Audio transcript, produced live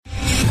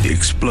The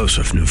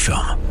explosive new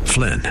film,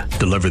 Flynn,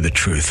 deliver the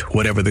truth,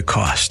 whatever the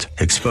cost,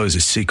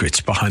 exposes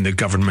secrets behind the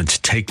government's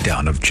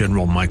takedown of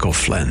General Michael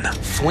Flynn.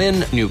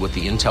 Flynn knew what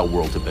the intel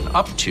world had been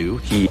up to.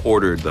 He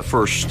ordered the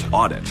first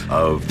audit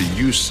of the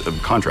use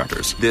of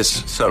contractors.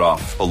 This set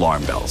off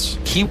alarm bells.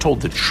 He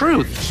told the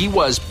truth. He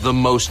was the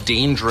most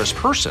dangerous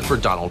person for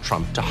Donald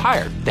Trump to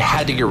hire. They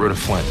had to get rid of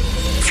Flynn.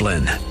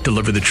 Flynn,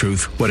 deliver the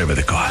truth, whatever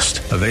the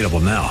cost. Available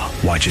now.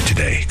 Watch it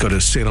today. Go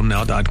to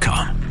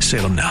salemnow.com.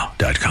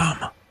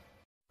 salemnow.com.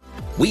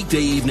 Weekday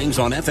evenings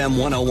on FM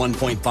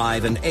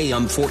 101.5 and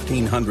AM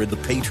 1400 The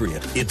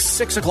Patriot. It's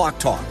 6 o'clock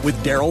talk with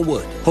Daryl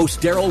Wood. Host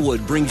Daryl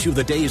Wood brings you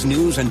the day's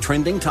news and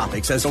trending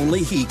topics as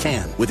only he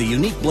can, with a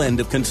unique blend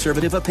of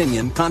conservative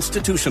opinion,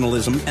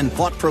 constitutionalism, and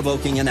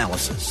thought-provoking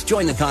analysis.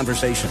 Join the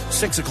conversation.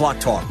 6 o'clock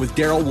talk with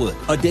Daryl Wood.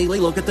 A daily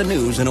look at the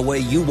news in a way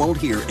you won't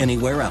hear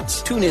anywhere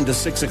else. Tune in to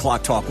 6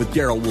 o'clock talk with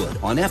Daryl Wood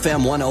on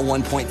FM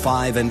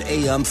 101.5 and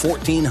AM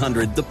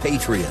 1400 The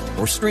Patriot,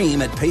 or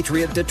stream at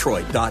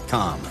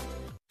patriotdetroit.com.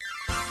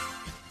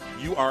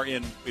 You are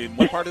in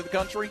what part of the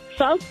country?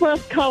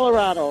 Southwest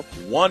Colorado.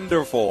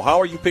 Wonderful. How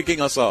are you picking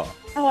us up?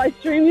 Oh, I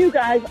stream you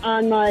guys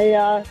on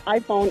my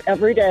iPhone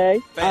every day.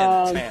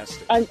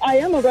 Fantastic. I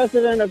am a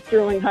resident of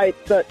Sterling Heights,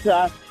 but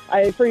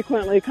I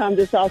frequently come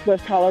to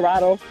Southwest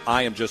Colorado.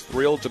 I am just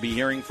thrilled to be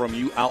hearing from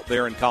you out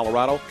there in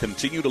Colorado.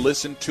 Continue to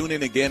listen, tune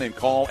in again, and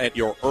call at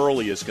your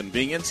earliest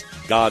convenience.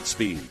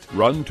 Godspeed.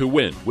 Run to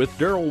Win with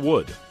Daryl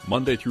Wood,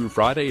 Monday through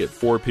Friday at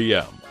 4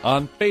 p.m.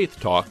 on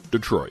Faith Talk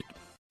Detroit.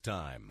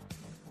 Time.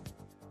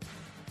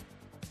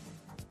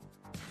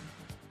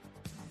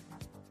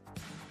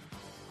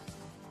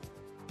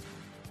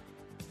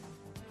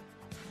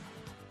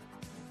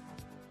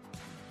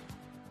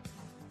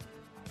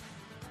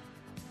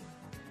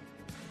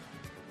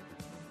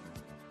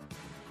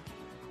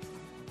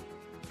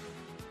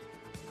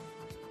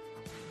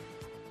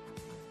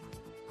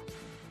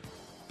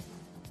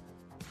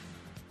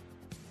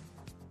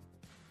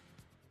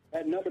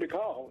 That number to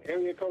call,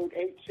 area code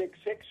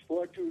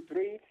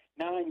 866-423-9578,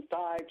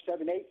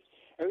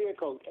 area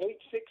code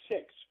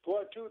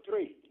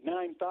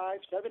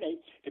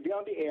 866-423-9578, to be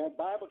on the air,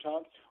 Bible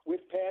Talk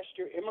with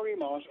Pastor Emery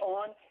Moss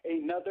on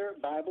another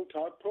Bible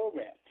Talk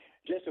program.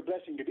 Just a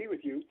blessing to be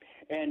with you,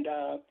 and,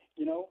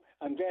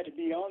 I'm glad to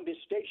be on this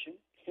station,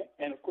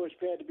 and, of course,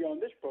 glad to be on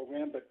this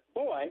program, but,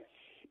 boy,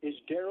 is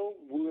Daryl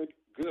Wood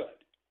good.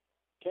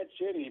 Can't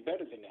say it any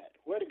better than that.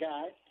 What a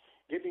guy,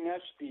 giving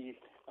us the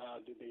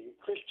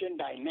Christian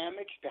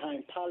dynamics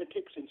behind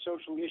politics and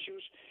social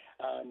issues.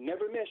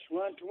 Never miss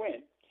Run to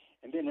Win.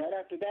 And then right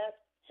after that,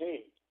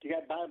 hey, you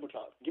got Bible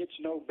Talk. Gets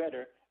no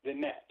better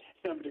than that.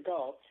 Number to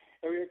call,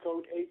 area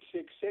code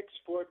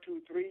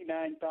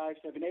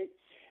 866-423-9578,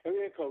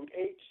 area code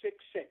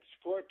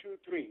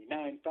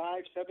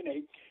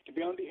 866-423-9578, to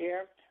be on the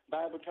air,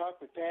 Bible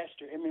Talk with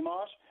Pastor Emery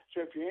Moss.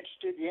 So if you're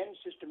interested in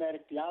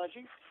systematic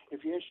theology,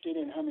 if you're interested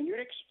in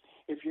hermeneutics,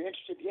 if you're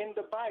interested in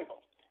the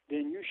Bible,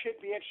 then you should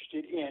be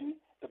interested in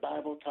the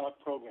Bible Talk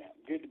program.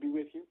 Good to be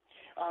with you.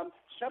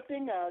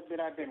 Something that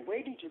I've been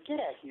waiting to get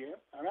at here,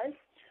 all right,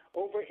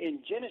 over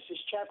in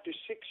Genesis chapter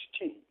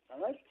 16, all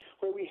right,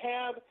 where we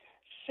have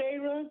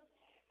Sarah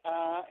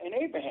and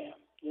Abraham.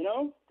 You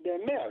know,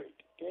 they're married,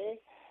 okay?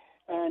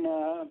 And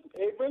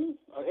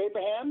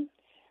Abraham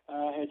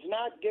has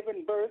not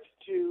given birth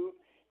to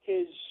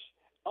his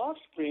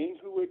offspring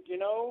who would, be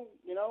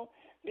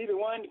the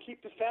one to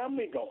keep the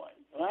family going,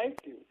 right?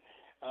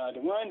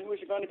 The one who was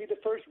going to be the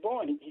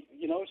firstborn,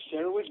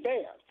 Sarah was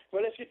there.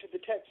 Well, let's get to the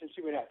text and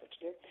see what happens,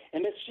 okay?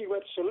 And let's see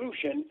what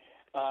solution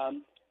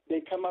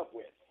they come up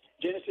with.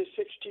 Genesis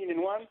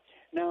 16:1.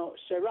 Now,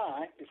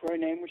 Sarai, before her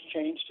name was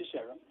changed to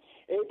Sarah,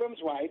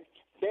 Abram's wife,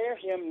 bare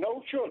him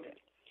no children,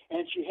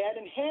 and she had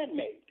an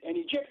handmaid, an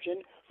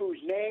Egyptian,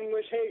 whose name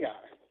was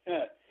Hagar.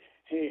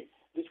 Hey,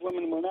 this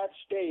woman will not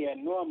stay a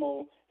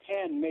normal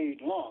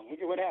handmaid long.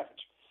 Look at what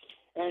happens.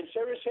 And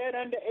Sarah said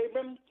unto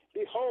Abram,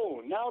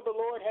 Behold, now the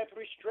Lord hath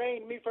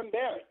restrained me from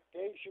bearing.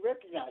 Okay, she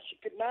recognized she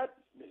could not.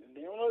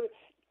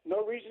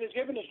 No reason is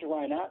given as to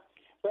why not,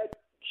 but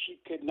she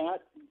could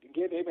not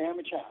give Abraham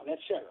a child.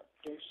 That's Sarah.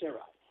 Okay,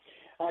 Sarah.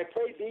 I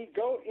pray thee,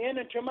 go in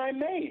unto my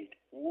maid.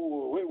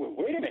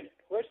 Wait a minute.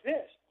 What's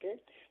this? Okay,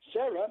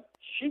 Sarah,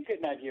 she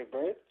could not give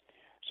birth,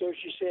 so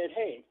she said,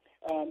 hey,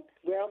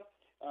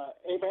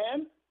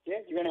 Abraham,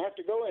 yeah, you're going to have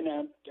to go and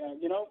have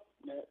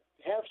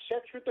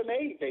sex with the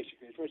maid.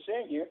 Basically, is what it's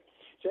saying here.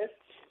 Says.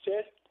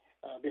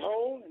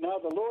 Behold, now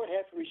the Lord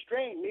hath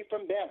restrained me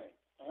from bearing.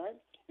 All right?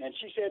 And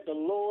she said the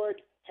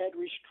Lord had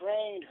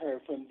restrained her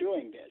from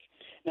doing this.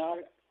 Now,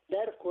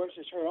 that, of course,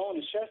 is her own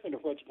assessment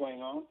of what's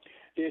going on.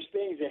 There's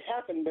things that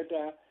happen, but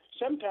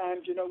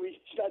sometimes,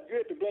 it's not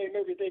good to blame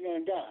everything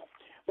on God.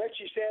 But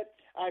she said,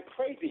 I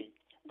pray thee,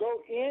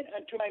 go in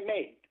unto my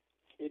maid.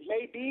 It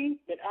may be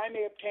that I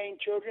may obtain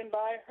children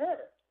by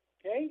her.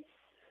 Okay?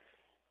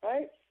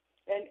 Right?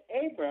 And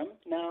Abram,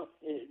 now,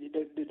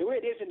 the way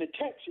it is in the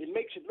text, it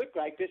makes it look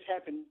like this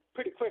happened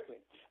pretty quickly.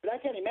 But I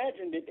can't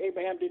imagine that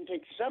Abraham didn't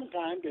take some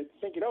time to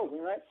think it over,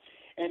 right?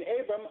 And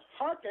Abram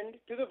hearkened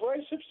to the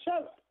voice of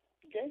Sarah,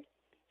 okay?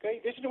 Okay,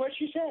 listen to what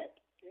she said.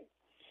 Okay?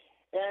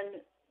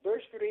 And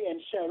verse 3,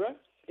 and Sarah,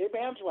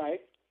 Abraham's wife,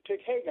 took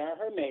Hagar,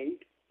 her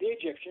maid, the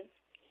Egyptian,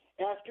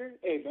 after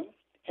Abram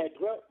had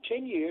dwelt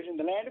 10 years in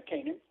the land of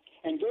Canaan,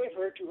 and gave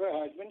her to her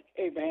husband,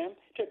 Abraham,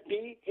 to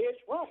be his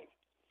wife.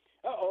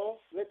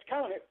 Let's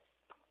count it.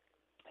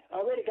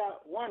 Already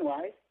got one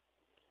wife.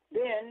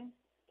 Then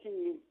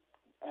he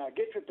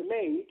gets with the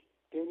maid,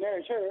 he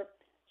marries her,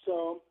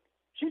 so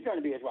she's going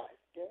to be his wife.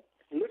 Okay?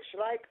 Looks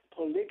like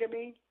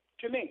polygamy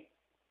to me.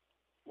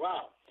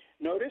 Wow.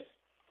 Notice,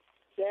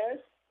 says,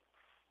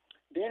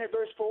 then in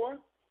verse 4,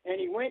 and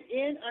he went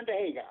in unto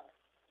Hagar,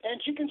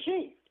 and she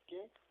conceived.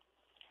 Okay?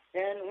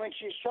 And when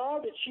she saw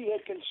that she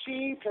had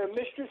conceived, her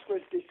mistress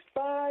was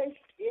despised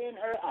in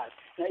her eyes.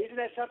 Now, isn't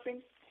that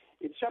something?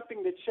 It's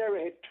something that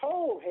Sarah had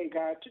told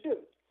Hagar to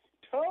do,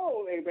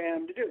 told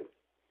Abraham to do.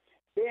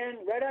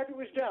 Then, right after it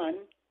was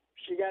done,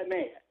 she got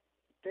mad.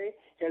 Okay?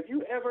 Have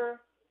you ever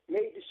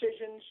made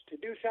decisions to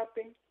do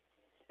something,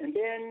 and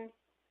then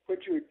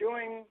what you were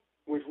doing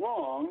was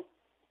wrong,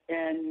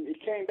 and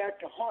it came back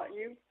to haunt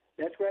you?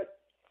 That's what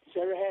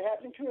Sarah had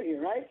happened to her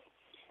here, right?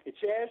 It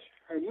says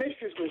her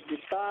mistress was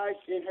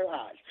despised in her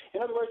eyes.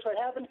 In other words, what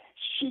happened?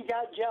 She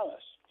got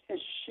jealous, and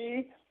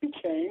she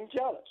became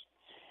jealous.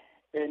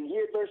 And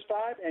here at verse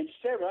 5, and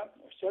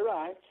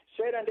Sarai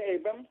said unto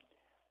Abram,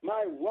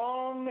 my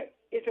wrong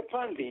is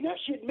upon thee. Now,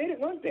 she admitted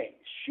one thing.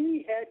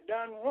 She had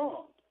done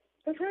wrong.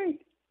 That's right.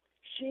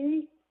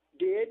 She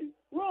did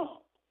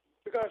wrong.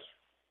 Because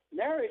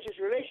marriage is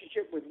a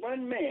relationship with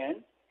one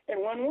man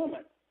and one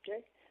woman,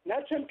 okay?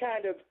 Not some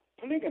kind of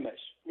polygamous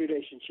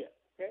relationship,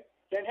 okay?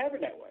 Doesn't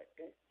happen that way,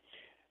 okay?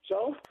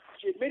 So,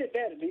 she admitted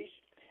that at least.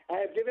 I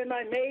have given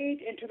my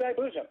maid into thy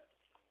bosom.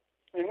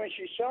 And when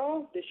she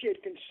saw that she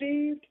had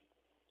conceived,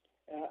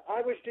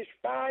 I was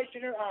despised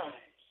in her eyes.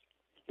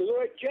 The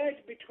Lord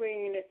judged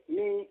between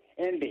me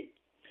and thee.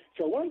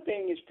 So one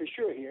thing is for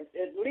sure here,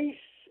 at least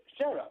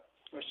Sarah,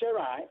 or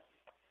Sarai,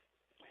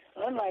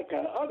 unlike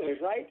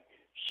others, right,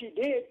 she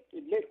did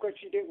admit what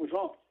she did was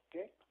wrong,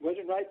 okay?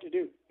 Wasn't right to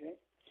do, okay?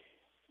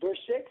 Verse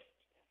 6,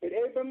 but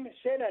Abram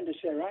said unto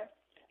Sarai,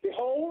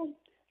 behold,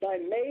 thy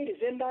maid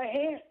is in thy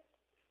hand.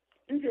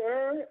 Do to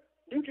her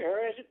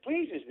as it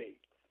pleases thee.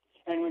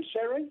 And when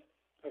Sarah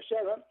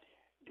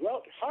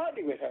dwelt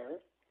hardly with her,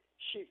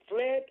 she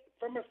fled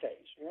from her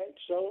face, right?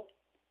 So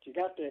she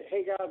got the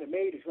Hagar, the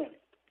maid is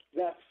running,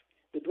 left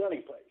the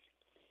dwelling place.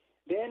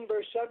 Then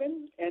verse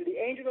 7, and the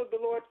angel of the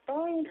Lord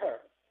found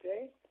her,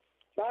 okay,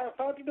 by a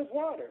fountain of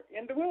water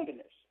in the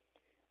wilderness,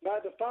 by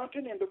the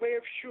fountain in the way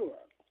of Shur.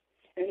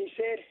 And he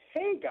said,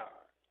 Hagar,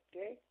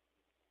 okay,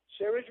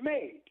 Sarah's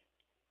maid,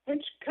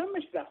 whence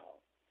comest thou,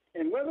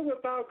 and whither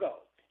wilt thou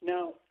go?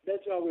 Now,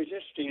 that's always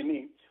interesting to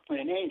me when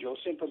an angel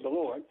sent from the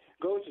Lord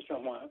goes to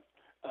someone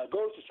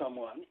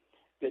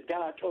that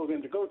God told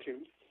them to go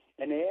to,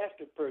 and they asked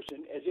the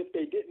person as if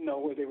they didn't know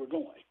where they were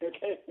going.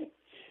 Okay?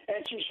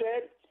 And she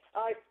said,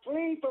 I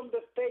flee from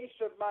the face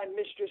of my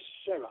mistress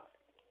Sarai.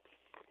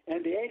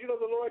 And the angel of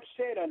the Lord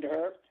said unto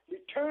her,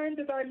 return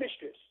to thy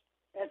mistress,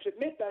 and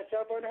submit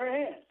thyself unto her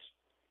hands.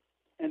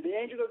 And the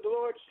angel of the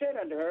Lord said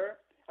unto her,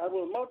 I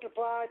will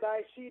multiply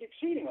thy seed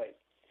exceedingly,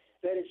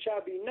 that it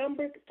shall be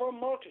numbered for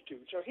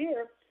multitude. So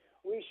here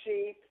we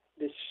see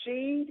the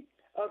seed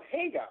of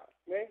Hagar,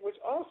 right, was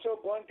also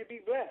going to be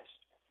blessed.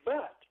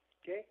 But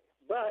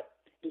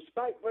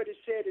despite what is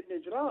said in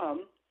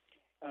Islam,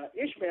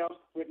 Ishmael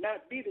would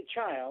not be the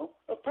child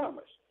of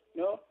promise.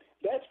 No,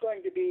 that's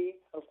going to be,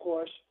 of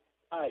course,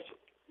 Isaac.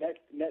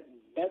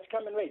 That's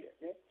coming later.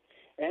 Okay?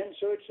 And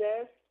so it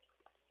says,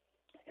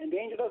 and the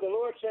angel of the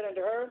Lord said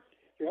unto her,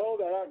 behold,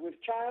 thou art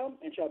with child,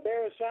 and shall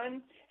bear a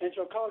son, and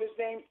shall call his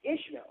name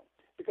Ishmael,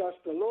 because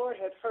the Lord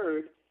hath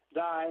heard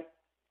thy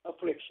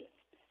affliction.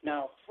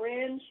 Now,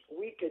 friends,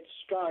 we could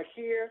start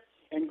here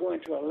and go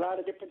into a lot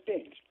of different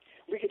things.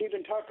 We could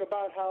even talk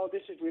about how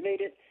this is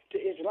related to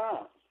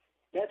Islam.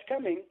 That's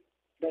coming,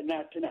 but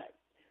not tonight.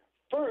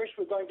 First,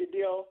 we're going to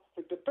deal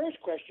with the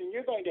first question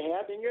you're going to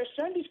have in your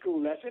Sunday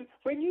school lesson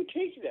when you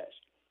teach this,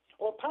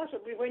 or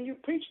possibly when you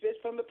preach this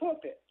from the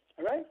pulpit,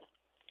 all right?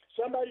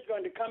 Somebody's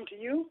going to come to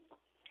you.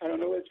 I don't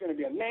know whether it's going to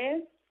be a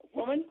man, a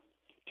woman,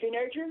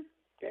 teenager,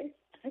 okay?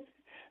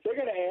 They're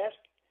going to ask,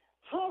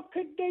 how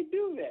could they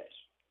do this?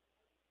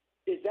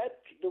 Is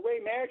that the way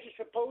marriage is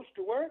supposed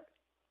to work?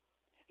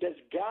 Does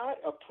God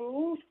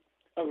approve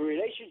of a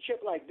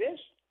relationship like this,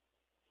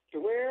 to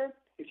where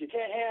if you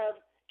can't have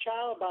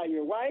child by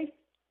your wife,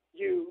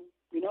 you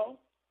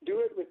do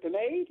it with the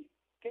maid?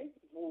 Okay,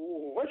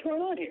 what's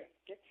going on here?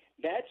 Okay?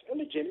 That's a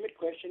legitimate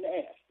question to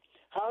ask.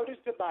 How does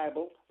the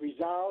Bible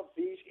resolve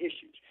these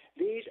issues?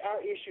 These are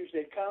issues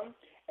that come,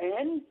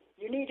 and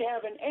you need to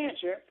have an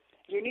answer.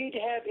 You need to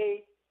have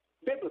a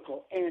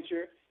biblical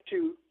answer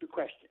to the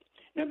question.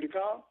 Number to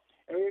call,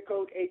 area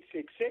code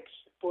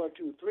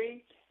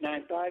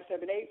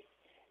 866-423-9578.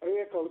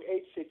 Area code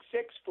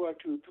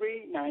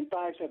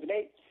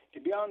 866-423-9578 to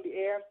be on the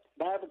air,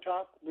 Bible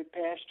Talk with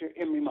Pastor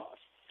Emery Moss.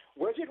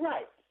 Was it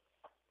right?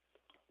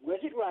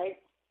 Was it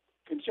right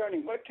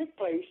concerning what took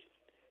place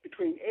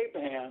between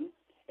Abraham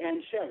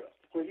and Sarah?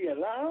 where he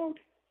allowed,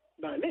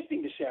 by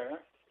listening to Sarah,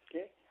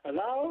 okay,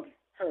 allowed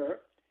her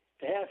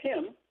to have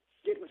him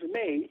get with a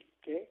maid,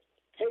 okay,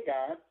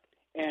 Hagar,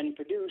 and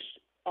produce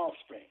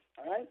offspring.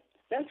 All right?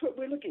 That's what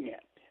we're looking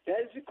at.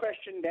 That is the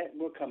question that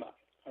will come up.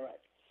 All right.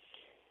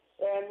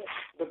 And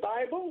the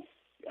Bible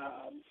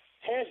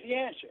has the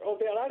answer. Oh,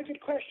 there are a lot of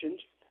good questions,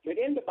 but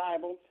in the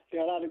Bible,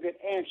 there are a lot of good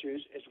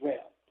answers as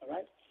well. All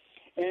right?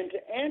 And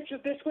to answer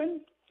this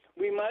one,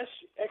 we must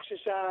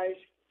exercise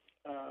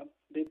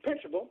the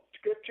principle,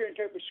 Scripture,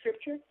 interpret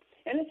Scripture,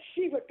 and let's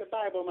see what the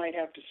Bible might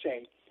have to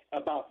say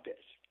about this.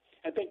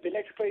 I think the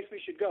next place we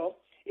should go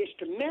is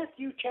to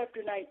Matthew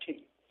chapter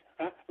 19.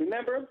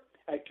 Remember,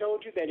 I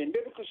told you that in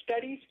biblical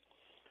studies,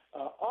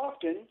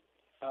 often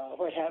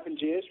what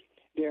happens is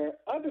there are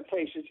other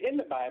places in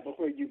the Bible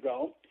where you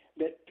go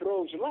that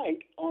throws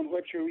light on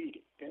what you're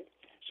reading. Okay?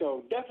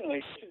 So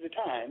definitely this is the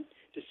time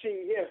to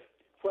see if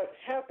what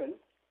happened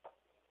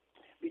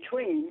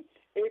between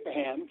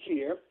Abraham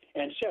here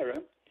and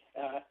Sarah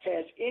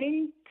has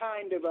any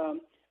kind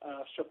of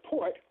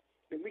support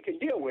that we can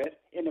deal with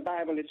in the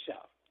Bible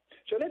itself.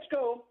 So let's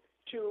go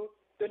to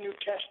the New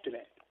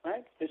Testament.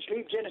 Right? Let's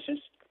leave Genesis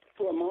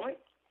for a moment.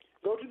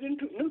 Go to the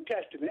New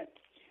Testament,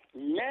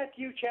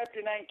 Matthew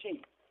chapter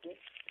 19. Okay?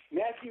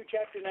 Matthew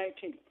chapter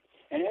 19.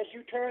 And as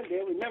you turn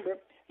there, remember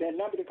that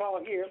number to call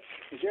here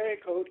is area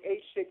code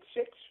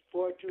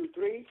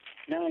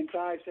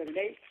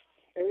 866-423-9578.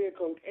 Area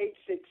code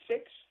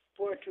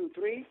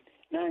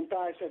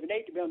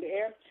 866-423-9578 to be on the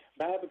air.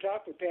 Bible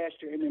Talk with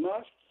Pastor Emery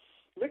Moss.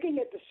 Looking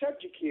at the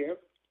subject here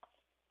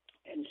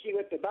and see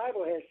what the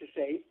Bible has to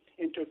say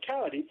in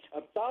totality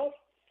about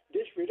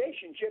this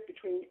relationship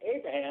between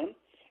Abraham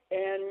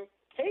and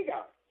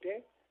Hagar,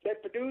 okay,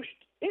 that produced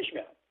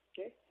Ishmael.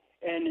 Okay?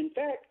 And in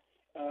fact,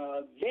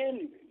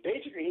 then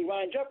basically he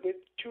winds up with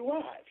two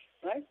wives,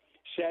 right?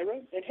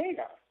 Sarah and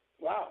Hagar.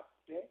 Wow.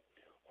 Okay?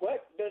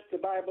 What does the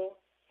Bible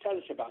tell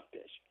us about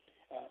this?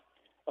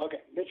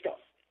 Okay, let's go.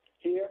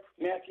 Here,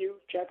 Matthew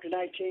chapter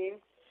 19.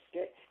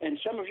 Okay? And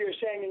some of you are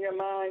saying in your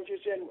minds, you're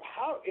saying,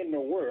 how in the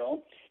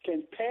world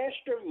can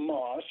Pastor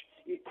Moss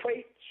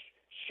equate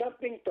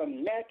something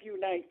from Matthew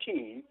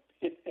 19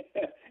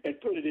 and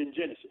put it in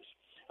Genesis?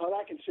 All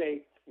I can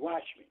say,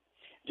 watch me.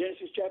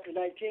 Genesis chapter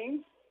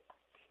 19,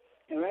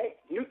 all right,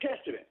 New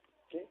Testament.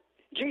 Okay?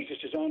 Jesus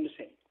is on the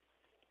scene.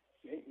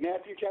 Okay?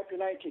 Matthew chapter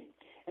 19.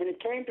 And it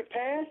came to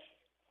pass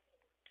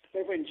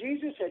that when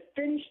Jesus had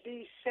finished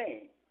these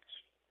sayings,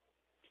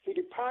 he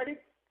departed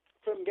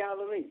from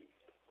Galilee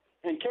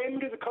and came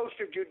to the coast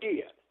of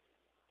Judea,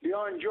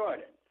 beyond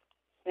Jordan.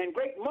 And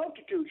great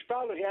multitudes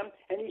followed him,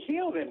 and he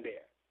healed them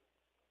there.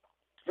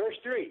 Verse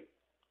 3,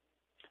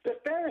 the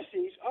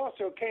Pharisees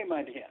also came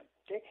unto him.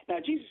 Okay? Now,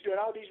 Jesus doing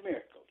all these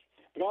miracles,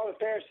 but all the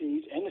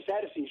Pharisees, and the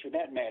Sadducees for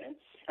that matter,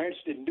 are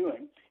interested in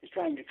doing is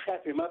trying to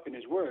trap him up in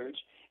his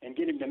words and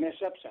get him to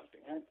mess up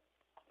something. Right?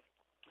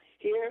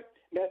 Here,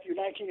 Matthew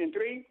 19 and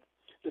 3,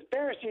 the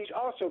Pharisees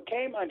also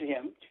came unto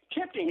him,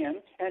 tempting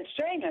him, and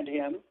saying unto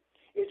him,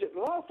 is it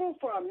lawful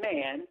for a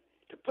man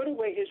to put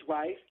away his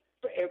wife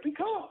for every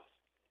cause?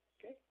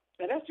 Okay?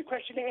 Now, that's the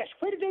question they ask.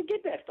 Where did they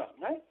get that from,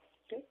 right?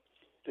 Okay?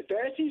 The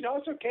Pharisees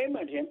also came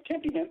unto him,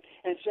 tempting him,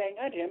 and saying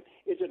unto him,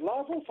 is it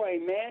lawful for a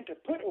man to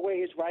put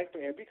away his wife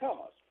for every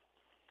cause?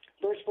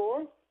 Verse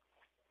 4,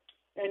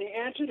 and he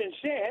answered and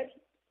said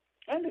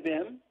unto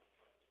them,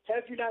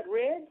 have you not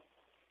read?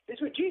 This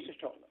is what Jesus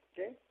told them,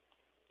 okay?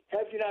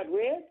 Have you not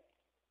read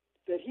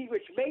that he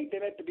which made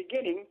them at the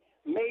beginning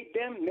made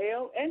them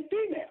male and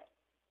female?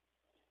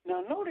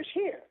 Now, notice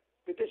here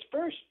that this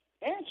first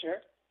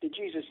answer that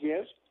Jesus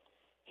gives,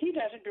 he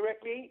doesn't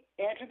directly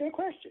answer their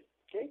question,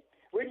 okay?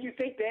 Where do you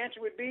think the answer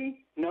would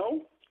be?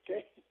 No,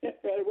 okay?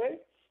 Right away?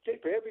 Okay,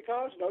 for every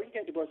cause? No, you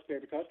can't divorce for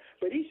every cause.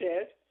 But he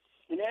says,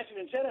 and answered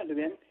and said unto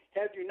them,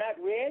 have you not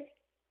read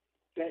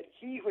that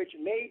he which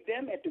made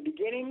them at the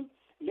beginning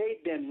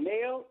made them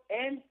male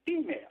and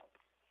female?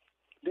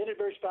 Then in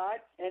verse 5,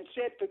 and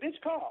said, for this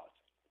cause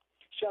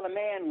shall a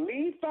man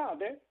leave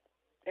father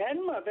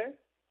and mother,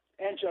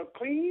 and shall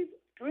cleave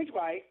to his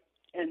wife,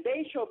 and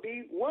they shall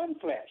be one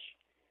flesh.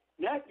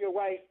 Not your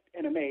wife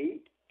and a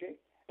maid, okay,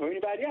 or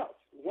anybody else.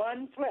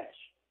 One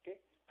flesh, okay?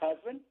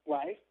 Husband,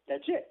 wife,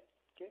 that's it,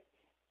 okay?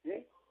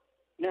 Okay?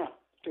 Now,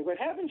 so what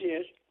happens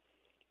is,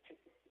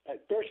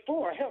 verse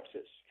 4 helps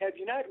us. Have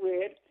you not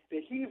read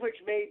that he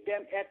which made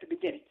them at the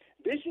beginning?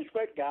 This is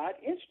what God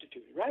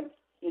instituted, right?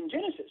 In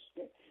Genesis,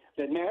 okay?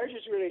 That marriage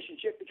is a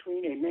relationship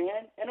between a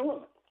man and a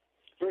woman.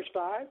 Verse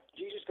 5,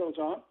 Jesus goes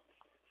on,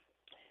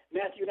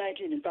 Matthew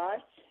 19 and 5,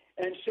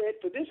 and said,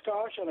 for this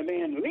cause shall a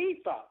man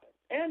leave father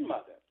and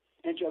mother,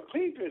 and shall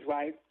cleave to his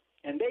wife,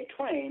 and they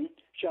twain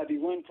shall be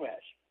one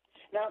flesh.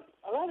 Now,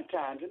 a lot of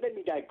times, and let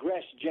me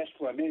digress just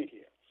for a minute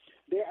here,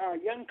 there are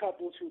young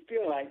couples who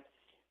feel like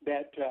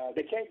that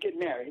they can't get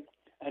married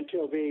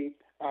until they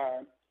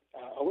are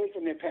away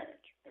from their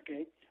parents,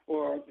 okay?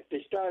 Or if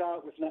they start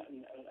out with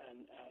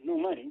no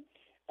money,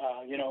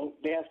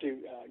 they have to,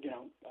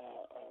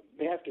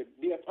 they have to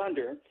be up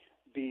under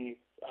the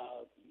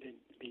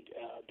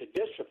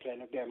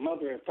discipline of their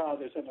mother and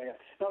father or something like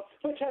that. Now,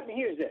 what's happening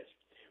here is this.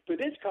 For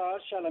this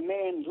cause shall a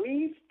man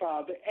leave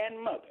father and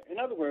mother. In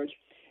other words,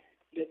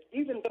 that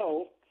even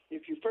though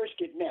if you first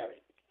get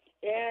married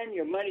and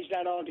your money's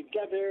not all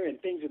together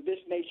and things of this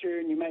nature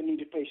and you might need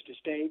a place to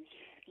stay,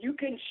 you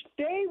can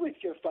stay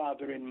with your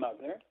father and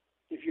mother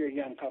if you're a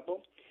young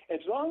couple, as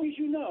long as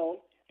you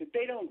know that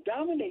they don't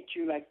dominate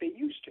you like they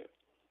used to.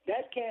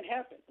 That can't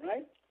happen,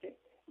 right? Okay?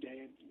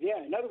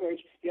 Yeah, in other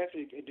words, you have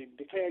to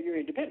declare your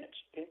independence.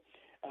 Okay?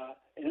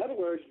 In other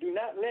words, do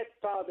not let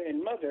father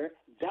and mother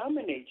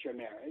dominate your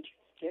marriage,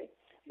 okay?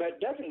 But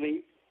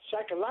definitely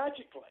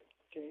psychologically,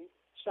 okay?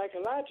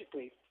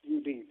 Psychologically,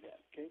 you leave them,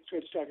 okay? That's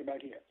what it's talking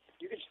about here.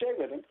 You can stay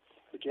with them,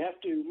 but you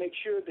have to make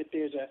sure that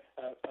there's a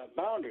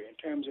boundary in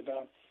terms of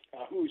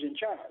who's in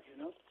charge, you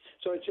know?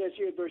 So it says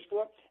here, verse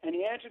 4, and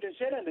he answered and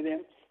said unto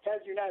them,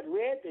 have you not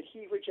read that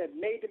he which had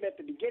made them at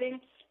the beginning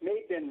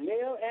made them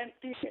male and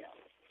female?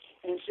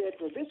 And said,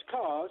 for this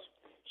cause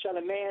shall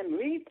a man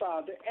leave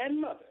father and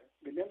mother.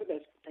 Remember,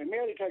 that's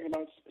primarily talking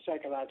about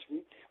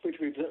psychologically, which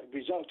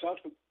results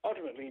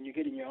ultimately in you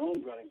getting your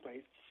own dwelling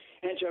place,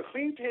 and shall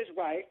cleave to his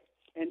wife,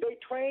 and they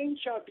twain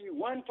shall be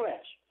one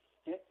flesh.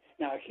 Okay?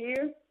 Now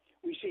here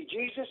we see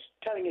Jesus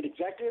telling it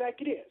exactly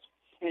like it is,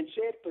 and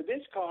said, for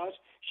this cause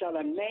shall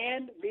a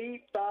man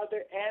leave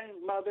father and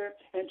mother,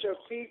 and shall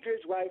cleave to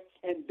his wife,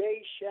 and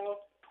they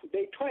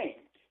twain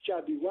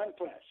shall be one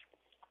flesh.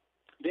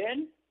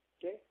 Then,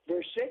 okay,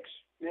 verse 6,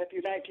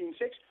 Matthew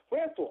 19:6,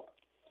 wherefore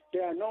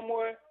there are no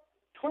more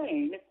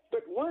twain,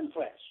 but one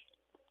flesh.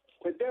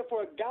 But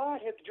therefore God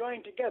hath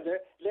joined together,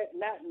 let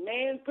not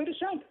man put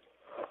asunder.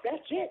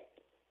 That's it.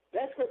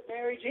 That's what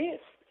marriage is.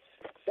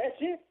 That's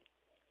it.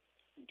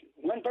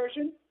 One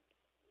person,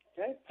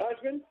 okay,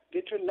 husband,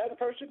 gets to another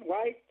person,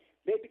 wife,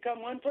 they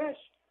become one flesh.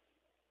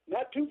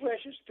 Not two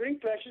fleshes, three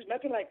fleshes,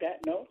 nothing like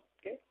that, no.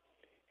 Okay?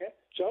 Okay?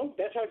 So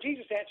that's how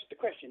Jesus answered the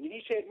question. And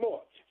he said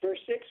more.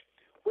 Verse 6,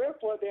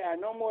 wherefore there are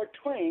no more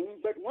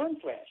twain, but one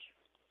flesh.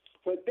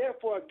 For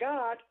therefore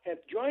God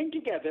hath joined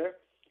together,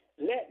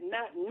 let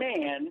not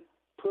man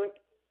put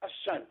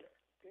asunder.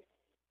 Okay?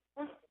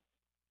 Wow.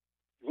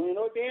 You want to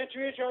know what the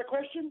answer is to our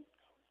question?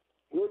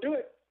 We'll do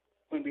it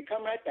when we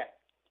come right back.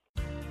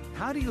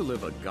 How do you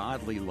live a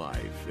godly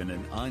life in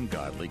an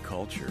ungodly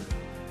culture?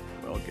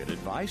 Well, get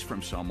advice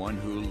from someone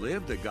who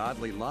lived a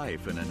godly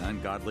life in an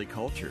ungodly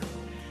culture.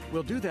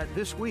 We'll do that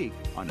this week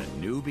on A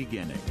New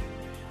Beginning.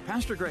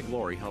 Pastor Greg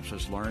Laurie helps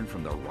us learn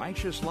from the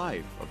righteous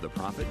life of the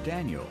prophet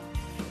Daniel.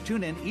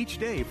 Tune in each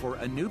day for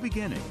A New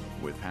Beginning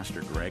with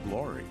Pastor Greg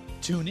Laurie.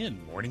 Tune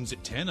in mornings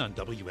at 10 on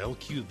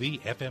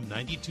WLQV FM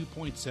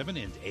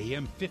 92.7 and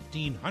AM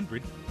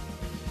 1500.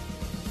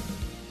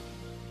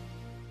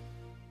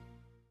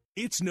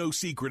 It's no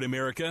secret,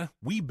 America.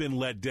 We've been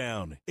let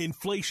down.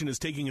 Inflation is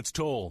taking its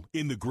toll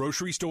in the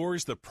grocery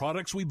stores, the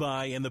products we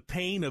buy, and the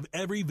pain of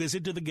every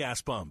visit to the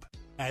gas pump.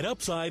 At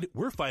Upside,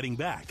 we're fighting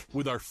back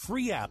with our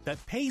free app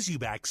that pays you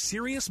back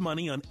serious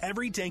money on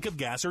every tank of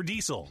gas or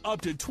diesel,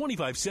 up to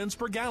 25 cents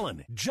per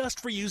gallon,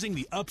 just for using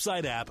the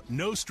Upside app,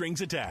 no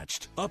strings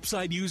attached.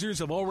 Upside users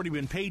have already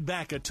been paid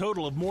back a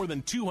total of more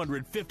than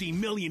 $250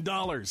 million.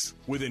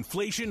 With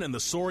inflation and the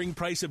soaring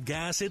price of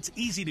gas, it's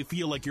easy to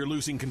feel like you're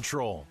losing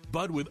control.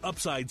 But with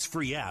Upside's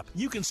free app,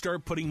 you can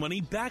start putting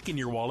money back in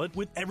your wallet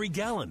with every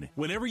gallon.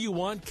 Whenever you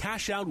want,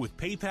 cash out with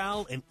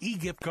PayPal, an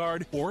e-gift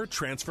card, or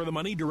transfer the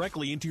money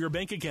directly into your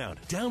bank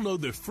account. Download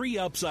the free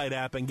Upside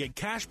app and get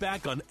cash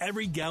back on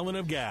every gallon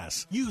of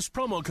gas. Use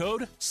promo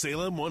code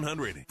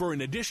SALEM100 for an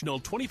additional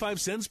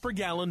 25 cents per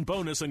gallon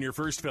bonus on your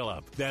first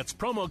fill-up. That's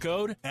promo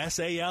code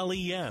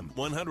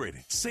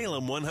SALEM100,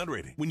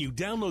 SALEM100, when you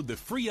download the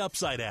free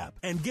Upside app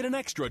and get an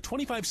extra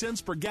 25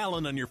 cents per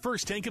gallon on your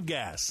first tank of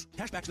gas.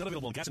 Cashback's not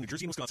available in gas in New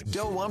Jersey and Wisconsin.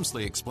 Del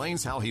Walmsley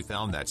explains how he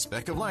found that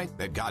speck of light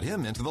that got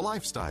him into the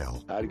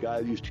lifestyle. I had a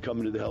guy that used to come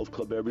into the health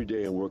club every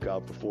day and work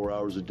out for 4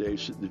 hours a day,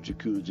 sit in the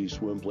jacuzzi,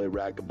 swim, play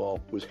racquetball,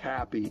 was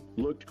happy,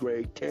 looked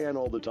great, tan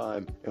all the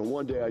time. And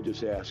one day I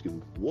just asked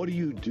him, what do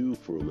you do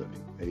for a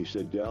living? And he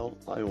said, Del,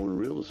 I own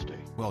real estate.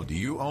 Well, do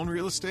you own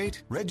real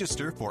estate?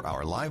 Register for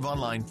our live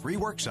online free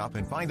workshop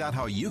and find out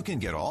how you can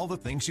get all the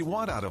things you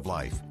want out of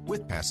life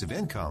with passive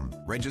income.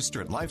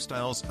 Register at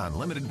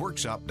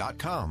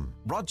LifestylesUnlimitedWorkshop.com.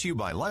 Brought to you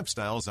by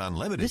Lifestyles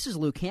Unlimited. This is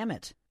Luke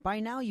Hammett. By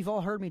now, you've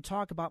all heard me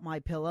talk about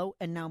MyPillow,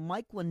 and now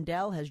Mike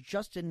Lindell has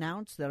just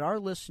announced that our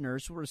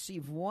listeners will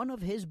receive one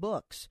of his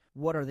books,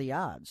 What Are the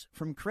Odds?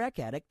 From Crack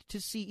Addict to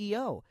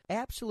CEO,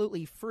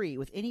 absolutely free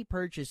with any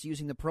purchase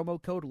using the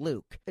promo code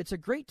Luke. It's a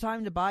great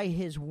time to buy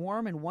his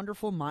warm and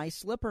wonderful My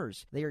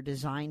Slippers. They are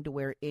designed to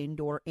wear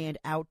indoor and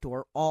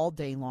outdoor all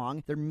day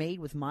long. They're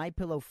made with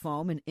MyPillow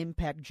foam and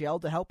impact gel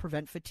to help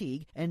prevent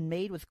fatigue, and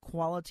made with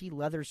quality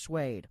leather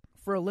suede.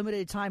 For a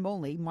limited time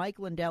only, Mike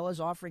Lindell is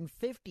offering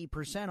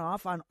 50%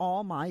 off on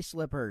all My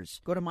Slippers.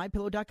 Go to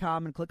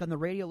MyPillow.com and click on the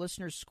Radio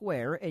Listeners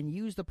Square and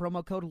use the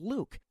promo code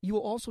Luke. You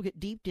will also get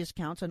deep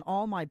discounts on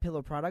all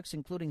MyPillow products,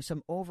 including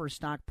some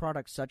overstock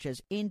products such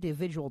as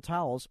individual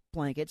towels,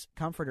 blankets,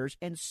 comforters,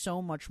 and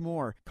so much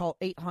more. Call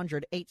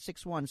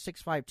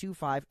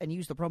 800-861-6525 and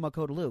use the promo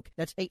code Luke.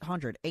 That's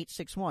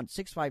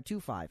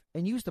 800-861-6525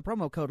 and use the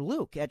promo code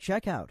Luke at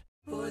checkout.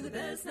 For the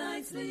best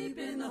night's sleep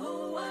in the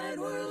whole wide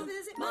world,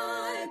 visit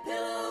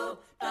MyPillow.com.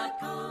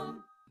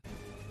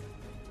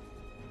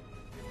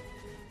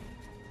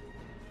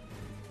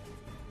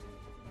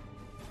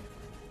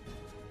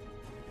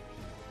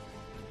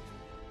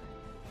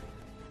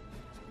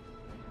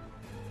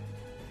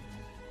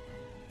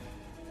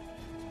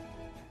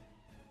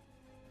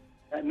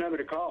 That number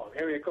to call,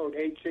 area code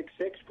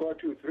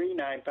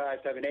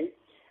 866-423-9578,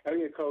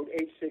 area code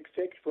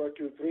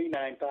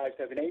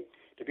 866-423-9578,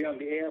 to be on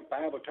the air,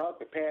 Bible Talk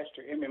with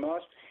Pastor Emery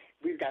Moss.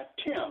 We've got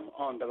Tim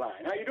on the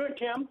line. How you doing,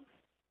 Tim?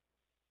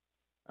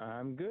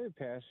 I'm good,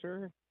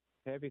 Pastor.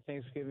 Happy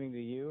Thanksgiving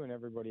to you and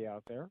everybody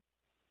out there.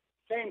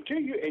 Same to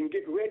you, and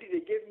get ready to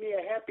give me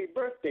a happy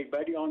birthday,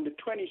 buddy. On the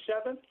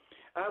 27th,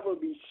 I will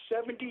be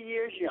 70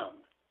 years young.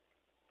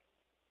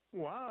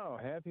 Wow,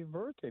 happy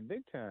birthday,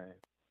 big time.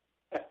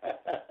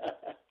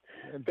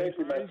 Thank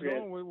you, my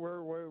friend.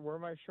 Where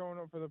am I showing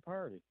up for the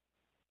party?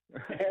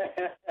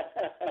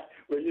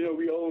 Well, you know,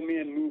 we old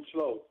men move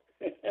slow.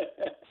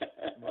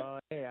 Well,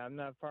 hey, I'm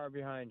not far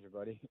behind you,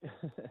 buddy.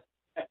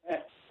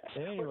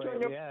 Anyway,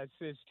 yeah,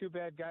 it's too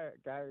bad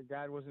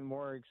God wasn't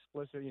more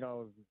explicit, you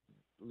know,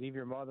 leave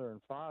your mother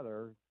and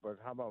father, but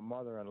how about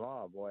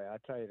mother-in-law? Boy, I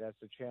tell you,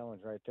 that's a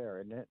challenge right there,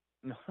 isn't it?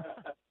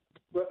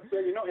 Well,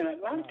 you know, and a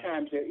lot of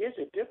times there is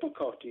a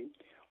difficulty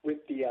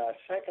with the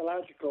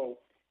psychological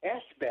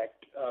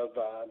aspect of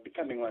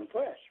becoming one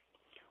flesh,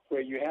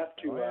 where you have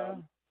to,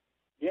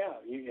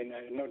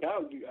 no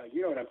doubt,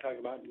 you know what I'm talking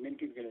about. Many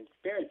people can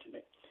experience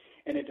it,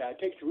 and it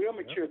takes real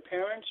mature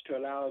parents to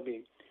allow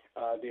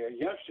their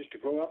youngsters to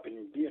grow up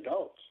and be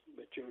adults.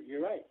 But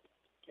you're right,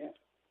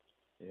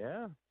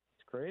 yeah,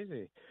 it's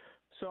crazy.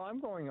 So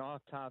I'm going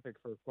off topic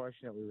for a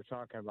question that we were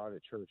talking about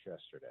at church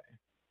yesterday.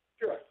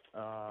 Sure.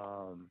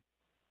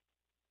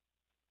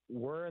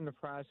 We're in the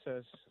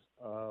process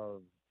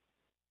of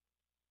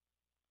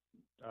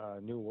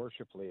new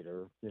worship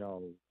leader, you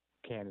know,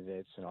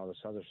 candidates and all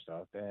this other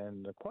stuff.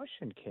 And the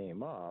question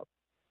came up,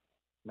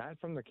 not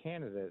from the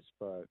candidates,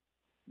 but,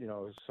 you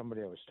know,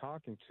 somebody I was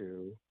talking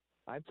to.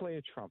 I play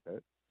a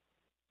trumpet,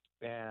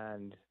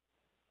 and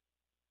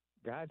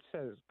God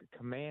says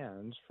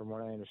commands, from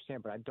what I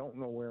understand, but I don't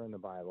know where in the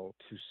Bible,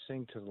 to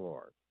sing to the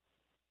Lord.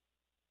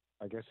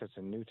 I guess that's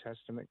a New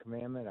Testament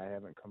commandment. I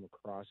haven't come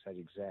across that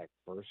exact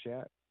verse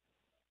yet.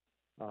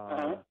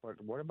 But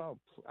what about?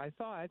 I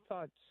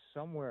thought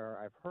somewhere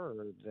I've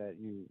heard that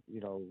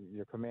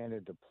you're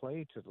commanded to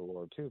play to the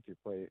Lord too if you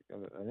play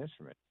an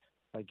instrument,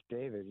 like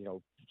David. You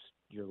know,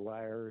 your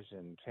lyres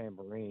and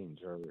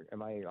tambourines. Or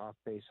am I off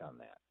base on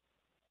that?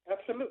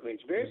 Absolutely,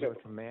 it's very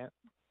biblical. Command.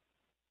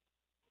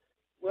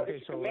 Well,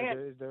 okay, so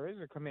there is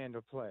a command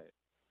to play.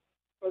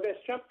 Well,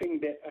 there's something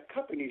that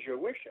accompanies your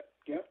worship.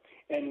 Yeah,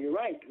 and you're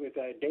right. With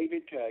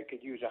David,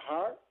 could use a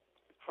harp.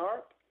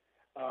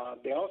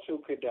 They also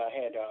could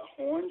had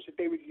horns that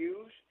they would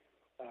use.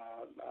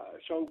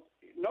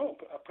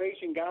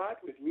 Praising God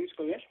with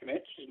musical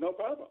instruments is no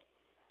problem.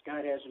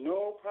 God has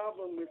no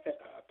problem with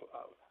that.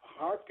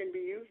 Harp can be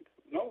used.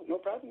 No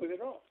problem with it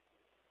at all.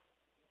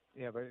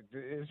 Yeah, but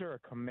is there a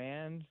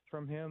command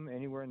from Him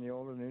anywhere in the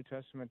Old or New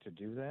Testament to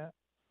do that?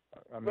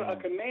 I mean, a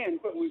command.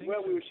 We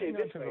would say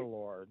this way. The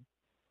Lord.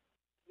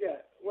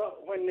 Yeah. Well,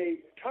 when they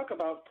talk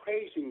about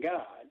praising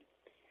God,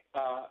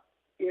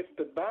 if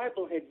the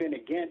Bible had been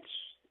against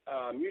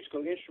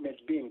musical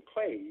instruments being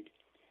played,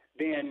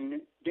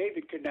 then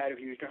David could not have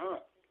used a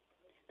harp.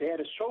 They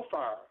had a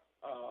shofar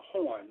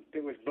horn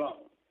that was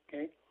blown,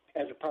 okay,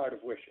 as a part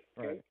of worship.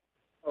 Okay? Right.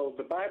 So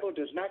the Bible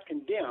does not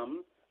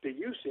condemn the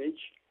usage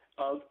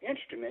of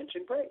instruments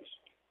in praise.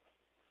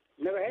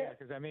 Never has. Yeah,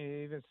 because I mean,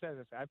 it even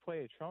says I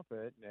play a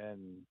trumpet,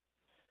 and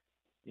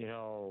you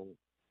know,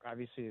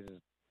 obviously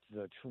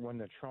when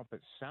the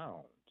trumpet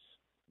sounds,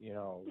 you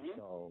know,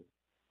 so.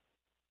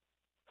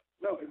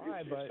 No, if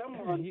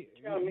someone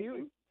tell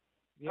me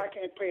I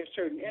can't play a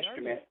certain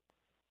instrument,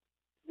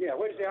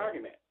 what is the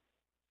argument?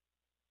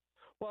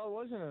 Well, it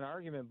wasn't an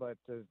argument, but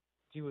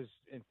he was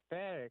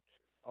emphatic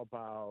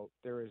about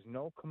there is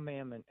no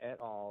commandment at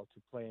all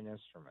to play an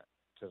instrument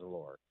to the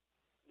Lord.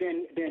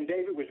 Then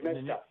David was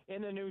messed up.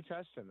 In the New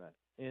Testament.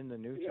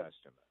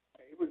 Testament.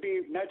 It would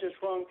be not just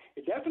wrong.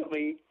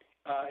 Definitely,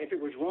 if it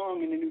was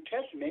wrong in the New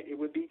Testament, it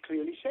would be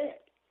clearly said.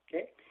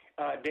 Okay,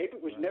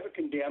 David was never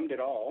condemned at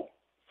all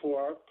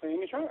for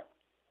playing his harp.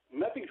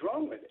 Nothing's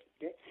wrong with it.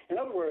 Okay? In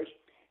other words,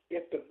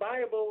 if the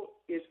Bible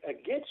is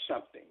against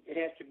something, it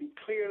has to be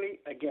clearly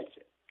against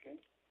it. Okay?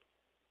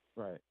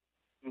 Right.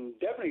 And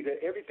definitely,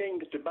 everything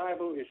that the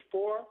Bible is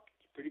for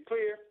is pretty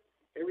clear.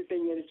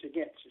 Everything that it's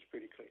against is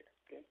pretty clear.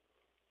 Okay?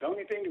 The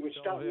only thing that would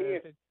stop me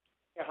if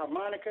a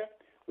harmonica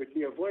would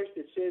be a voice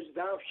that says,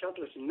 "Thou shalt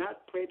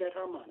not play that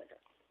harmonica."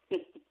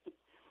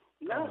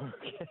 No.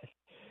 Okay.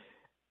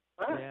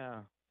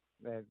 Yeah.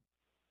 That.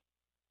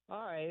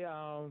 All right.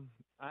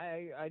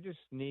 I just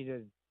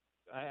needed.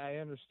 I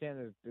understand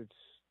that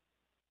it's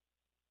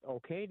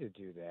okay to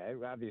do that,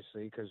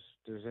 obviously, because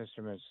there's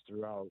instruments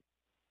throughout.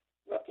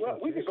 Well,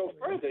 we could go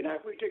further. Now,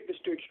 if we take this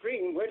to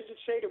extreme, where does it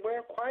say to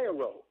wear choir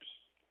robes?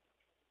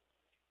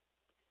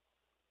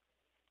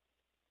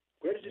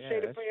 Where does it say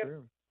to play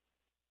true.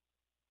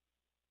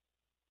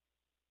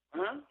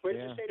 Where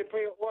does it say to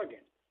play an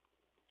organ?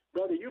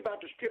 Brother, you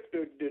about to strip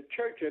the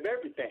church of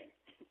everything.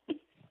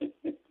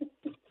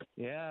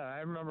 Yeah, I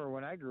remember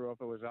when I grew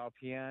up, it was all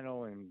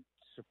piano and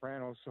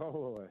soprano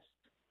soloist.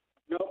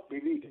 Nope, we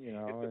need it. You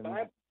know, if the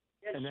Bible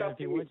and then if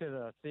you went to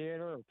the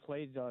theater or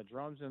played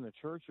drums in the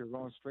church, you're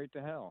going straight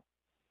to hell.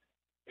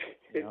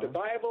 If the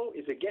Bible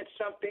is against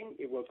something,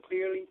 it will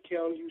clearly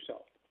tell you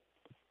so.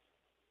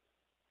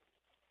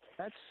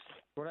 That's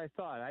what I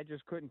thought. I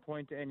just couldn't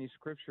point to any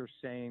scripture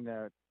saying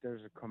that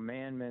there's a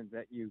commandment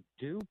that you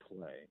do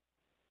play.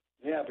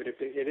 Yeah, but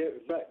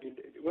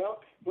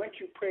once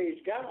you praise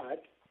God,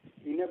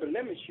 He never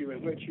limits you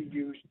in what you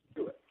use to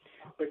do it.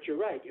 But you're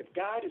right. If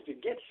God is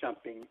against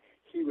something,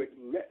 He would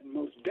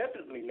most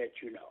definitely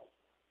let you know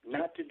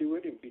not to do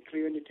it and be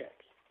clear in the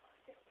text.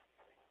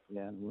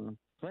 Yeah, well,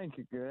 thank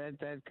you.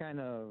 That kind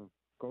of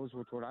goes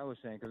with what I was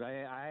saying, because I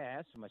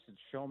asked him, I said,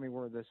 show me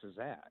where this is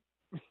at.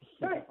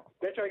 Right.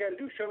 That's all I got to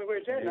do. Show me where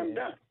it's at, and I'm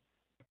done.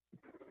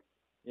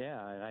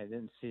 Yeah, and I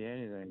didn't see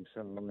anything,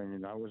 so I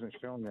mean, I wasn't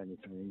shown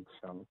anything,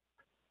 so.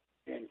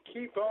 And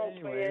keep on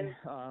playing.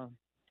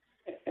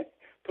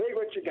 Play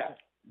what you got.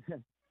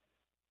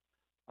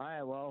 All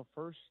right, well,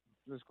 first,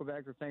 let's go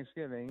back to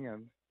Thanksgiving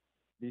and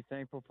be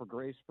thankful for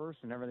grace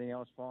first, and everything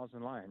else falls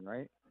in line,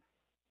 right?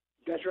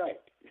 That's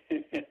right.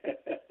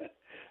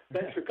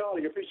 Thanks for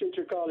calling. Appreciate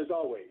your call as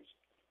always.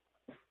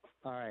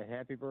 All right,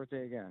 happy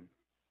birthday again.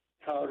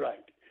 All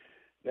right.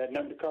 That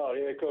number to call,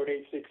 area code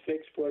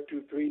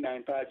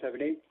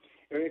 866-423-9578.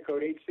 Area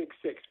code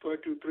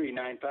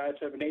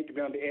 866-423-9578 to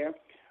be on the air.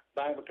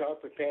 Bible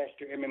Talk with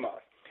Pastor Emmy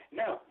Moss.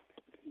 Now,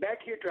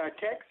 back here to our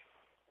text.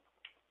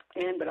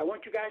 But I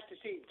want you guys to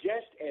see,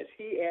 just as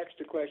he asked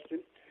the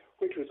question,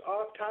 which was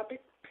off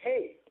topic,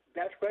 hey,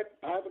 that's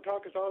what Bible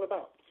Talk is all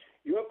about.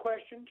 Your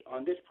questions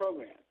on this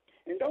program.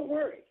 And don't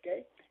worry,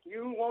 okay?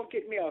 You won't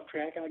get me off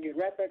track. I'll get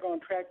right back on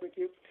track with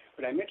you.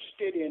 But I'm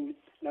interested in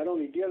not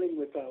only dealing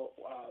with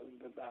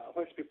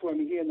what's before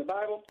me here in the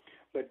Bible,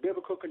 but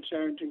biblical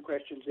concerns and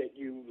questions that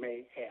you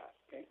may have.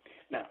 Okay?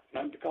 Now,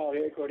 number to call,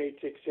 area code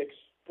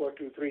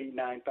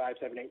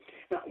 866-423-9578.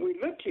 Now, we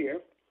looked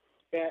here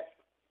at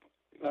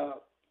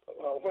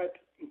what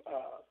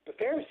the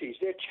Pharisees,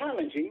 they're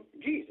challenging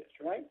Jesus,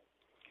 right?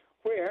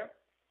 Where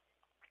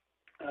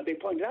they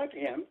pointed out to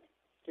him,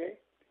 okay,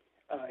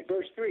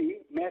 verse 3,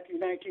 Matthew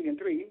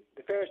 19:3,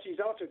 the Pharisees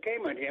also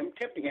came unto him,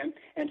 tempting him,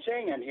 and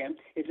saying unto him,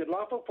 is it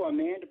lawful for a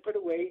man to put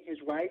away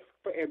his wife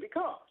for every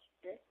cause?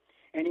 Okay?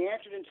 And he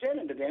answered and said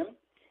unto them,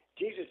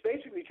 Jesus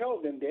basically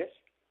told them this,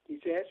 he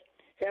says,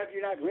 have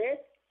you not read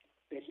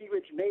that he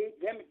which made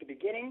them at the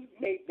beginning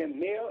made them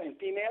male and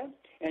female,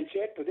 and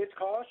said, for this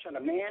cause shall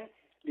a man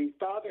leave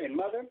father and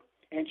mother,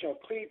 and shall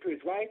cleave to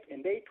his wife,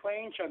 and they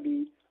twain shall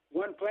be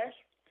one flesh?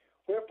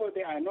 Wherefore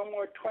they are no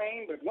more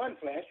twain, but one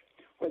flesh.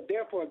 What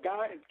therefore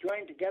God has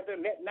joined together,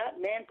 let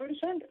not man put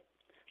asunder.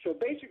 So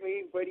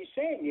basically what he's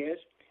saying is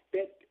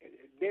that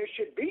there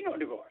should be no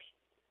divorce.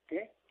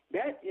 Okay?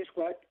 That is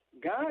what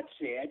God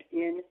said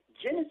in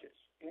Genesis.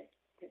 Okay?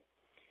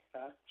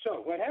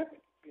 So what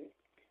happened? Okay?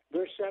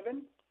 Verse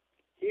 7,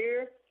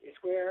 here is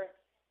where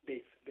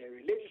the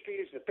religious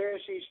leaders, the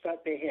Pharisees,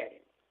 thought they had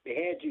him. They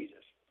had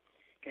Jesus.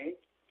 Okay?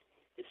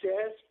 It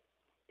says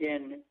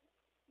in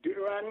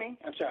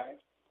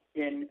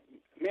in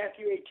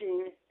Matthew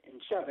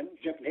 18:7,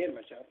 jumping ahead of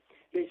myself,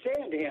 they say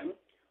unto him,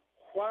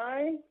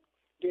 why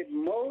did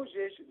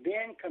Moses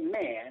then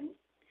command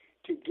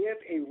to give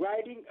a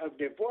writing of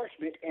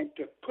divorcement and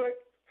to put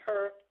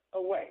her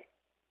away?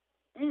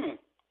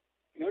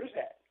 Notice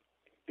that.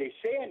 They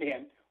say unto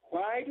him,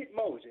 why did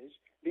Moses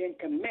then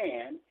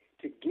command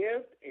to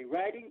give a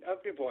writing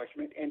of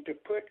divorcement and to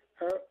put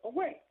her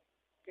away?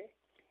 Okay?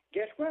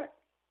 Guess what?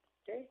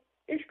 Okay?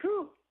 It's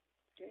true.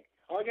 Okay?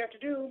 All you have to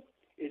do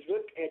is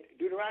look at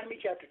Deuteronomy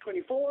chapter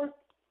 24,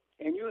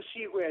 and you'll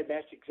see where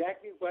that's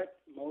exactly what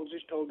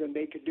Moses told them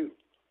they could do.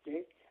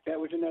 Okay? That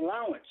was an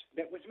allowance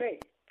that was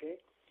made. Okay?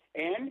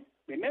 And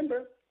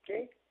remember,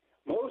 okay,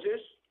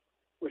 Moses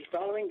was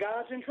following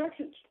God's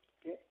instructions.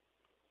 Okay?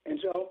 And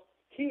so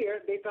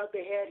here they thought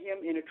they had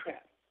him in a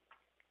trap.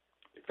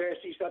 The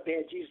Pharisees thought they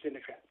had Jesus in a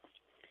trap.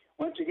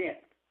 Once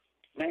again,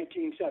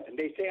 19:7,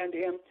 they say unto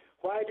him,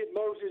 why did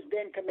Moses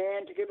then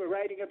command to give a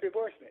writing of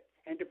divorcement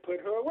and to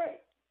put her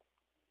away?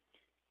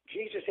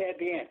 Jesus had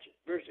the answer.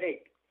 Verse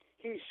 8,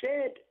 he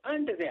said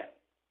unto them,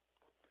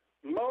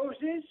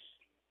 Moses,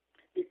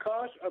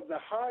 because of the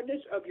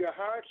hardness of your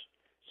hearts,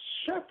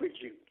 suffered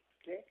you.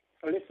 Okay?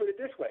 Or let's put it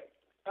this way,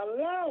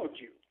 allowed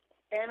you.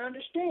 And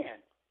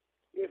understand,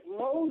 if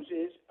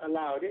Moses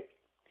allowed it,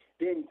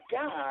 then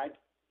God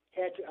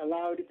had to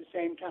allow it at the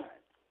same time.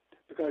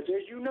 Because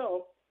as you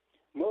know,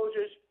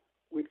 Moses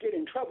would get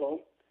in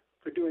trouble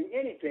for doing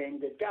anything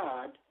that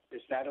God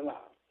does not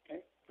allow.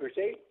 Okay? Verse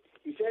 8,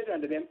 he says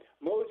unto them,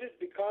 Moses,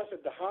 because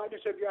of the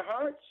hardness of your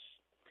hearts,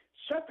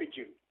 suffered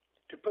you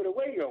to put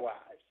away your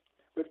wives.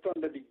 But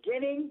from the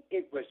beginning,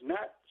 it was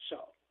not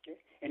so. Okay?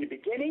 In the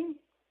beginning,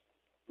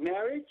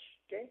 marriage,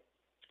 okay,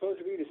 supposed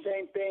to be the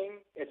same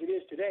thing as it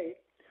is today,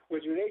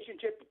 was a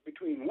relationship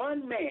between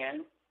one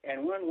man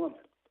and one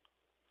woman.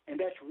 And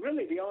that's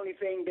really the only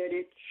thing that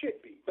it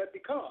should be. But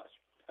because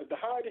of the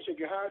hardness of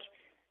your hearts,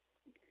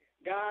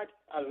 God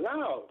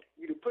allowed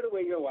you to put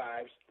away your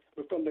wives,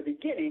 but from the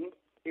beginning,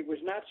 it was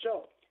not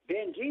so.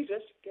 Then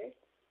Jesus,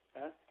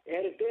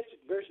 added this,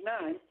 verse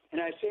 9,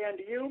 and I say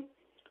unto you,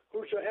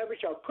 whosoever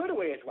shall put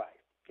away his wife,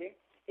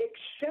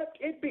 except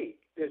it be,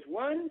 there's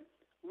one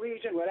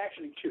reason, well,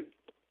 actually two,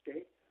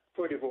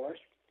 for divorce.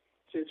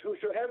 It says,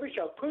 whosoever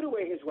shall put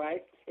away his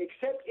wife,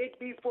 except it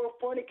be for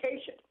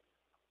fornication,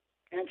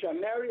 and shall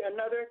marry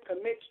another,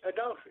 commits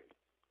adultery.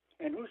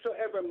 And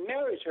whosoever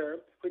marries her,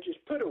 which is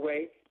put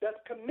away, doth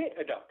commit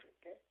adultery.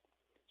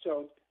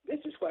 So this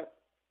is what,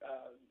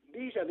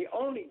 these are the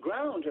only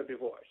grounds of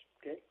divorce,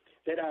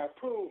 that are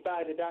approved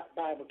by the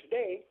Bible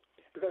today,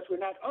 because we're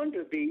not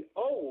under the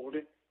Old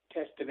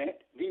Testament,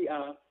 the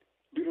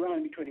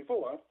Deuteronomy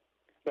 24,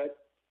 but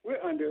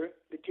we're under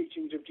the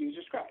teachings of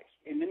Jesus Christ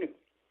in the New.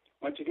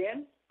 Once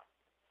again,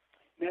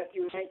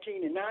 Matthew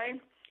 19 and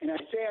 9, and I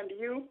say unto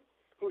you,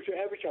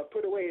 whosoever shall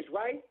put away his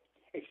wife,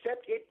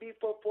 except it be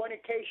for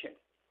fornication,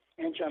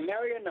 and shall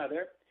marry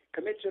another,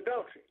 commits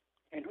adultery.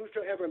 And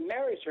whosoever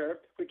marries her,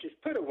 which is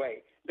put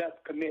away,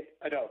 doth commit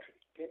adultery.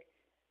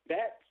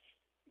 That's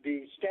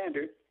the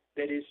standard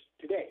that is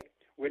today.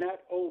 We're not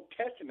Old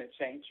Testament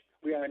saints.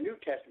 We are New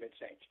Testament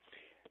saints.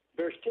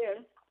 Verse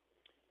 10,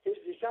 his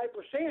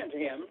disciples say unto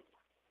him,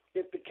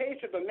 if the case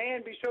of a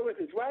man be so with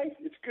his wife,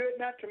 it's good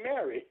not to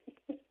marry.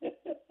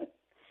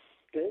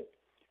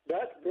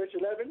 But, verse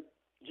 11,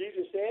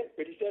 Jesus said,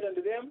 but he said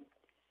unto them,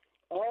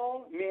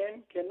 all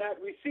men cannot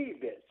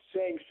receive this,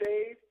 saying,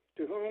 save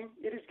to whom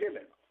it is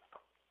given.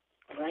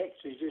 All right?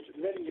 So he's just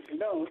letting it be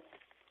known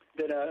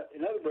that,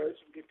 in other words,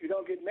 if you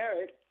don't get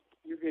married,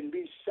 you can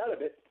be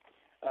celibate,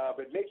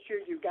 but make sure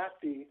you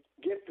got the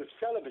gift of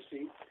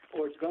celibacy,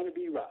 or it's going to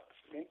be rough.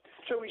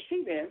 So we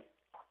see then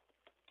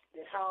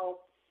that how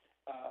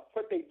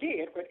what they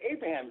did, what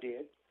Abraham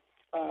did,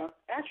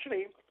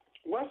 actually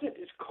wasn't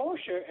as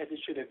kosher as it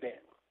should have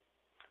been.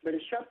 But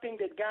it's something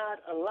that God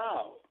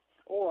allowed,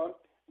 or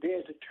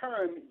there's a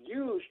term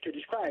used to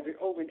describe it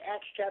over in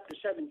Acts chapter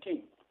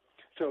 17.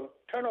 So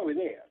turn over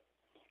there,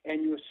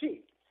 and you'll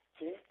see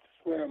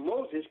where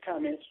Moses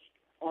comments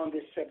on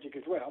this subject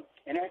as well.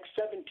 In Acts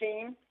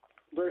 17,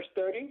 verse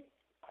 30,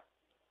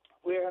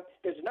 where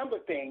there's a number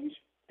of things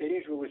that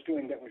Israel was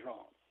doing that was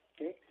wrong,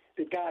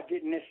 that God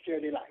didn't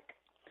necessarily like.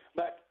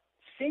 But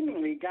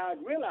seemingly God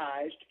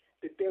realized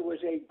that there was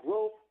a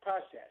growth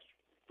process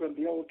from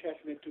the Old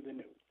Testament to the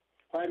New.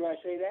 Why do I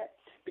say that?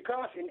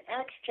 Because in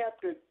Acts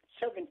chapter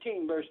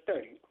 17, verse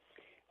 30,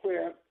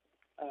 where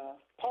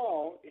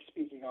Paul is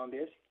speaking on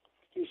this,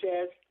 he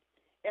says,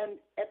 and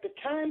at the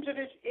times of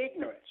his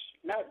ignorance,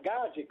 not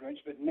God's ignorance,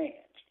 but man's,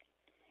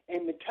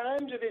 in the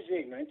times of his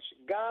ignorance,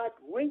 God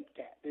winked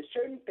at. There's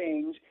certain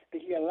things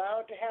that he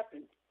allowed to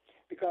happen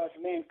because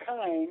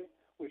mankind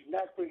was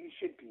not where he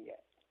should be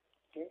yet.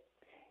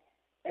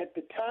 At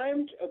the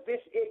times of this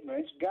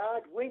ignorance,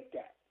 God winked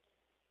at,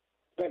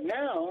 but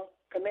now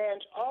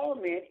commands all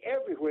men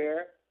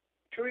everywhere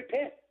to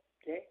repent.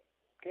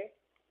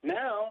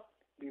 Now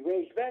be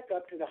raised back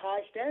up to the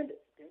high standard,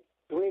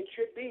 the way it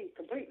should be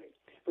completely.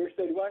 Verse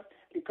 31,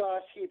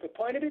 because he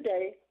appointed a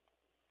day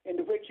in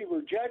which he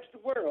will judge the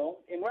world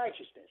in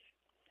righteousness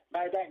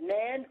by that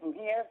man whom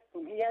he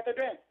hath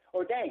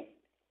ordained,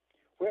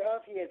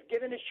 whereof he hath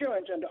given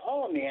assurance unto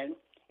all men,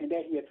 and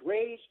that he hath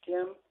raised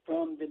him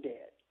from the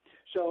dead.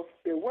 So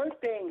there were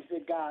things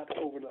that God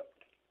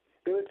overlooked.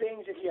 There were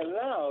things that he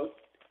allowed,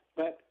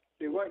 but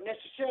they weren't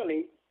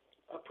necessarily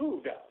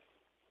approved of.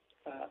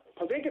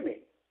 Polygamy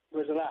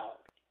was allowed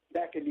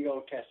back in the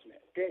Old Testament.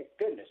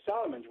 Goodness,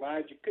 Solomon's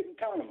wives, you couldn't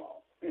count them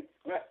all.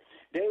 Right?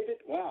 David,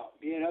 wow,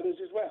 and others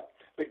as well.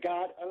 But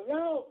God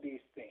allowed these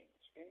things.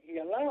 He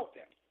allowed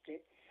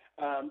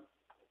them.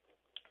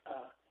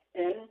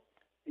 And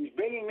he's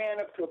bringing man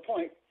up to a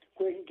point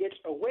where he gets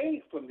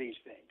away from these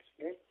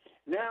things.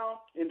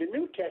 Now, in the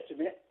New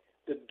Testament,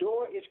 the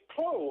door is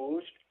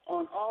closed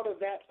on all of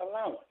that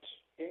allowance.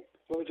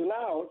 What was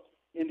allowed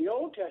in the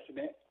Old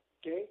Testament,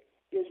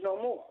 is no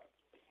more.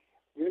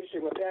 You say,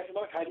 well, Pastor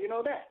Mark, how do you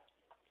know that?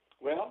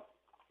 Well,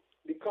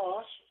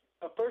 because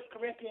of 1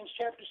 Corinthians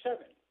chapter 7.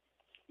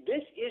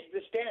 This is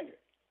the standard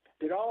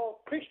that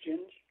all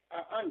Christians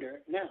are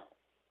under now.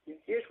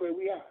 Here's where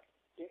we are.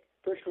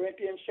 1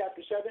 Corinthians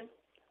chapter 7,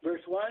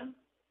 verse 1.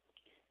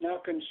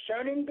 Now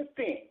concerning the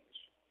things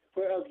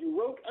whereof you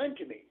wrote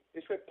unto me,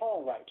 this is what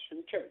Paul writes to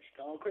the church,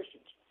 to all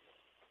Christians.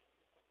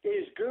 It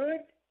is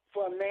good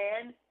for a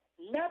man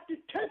not to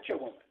touch a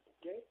woman.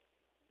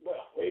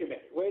 Well, wait a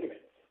minute.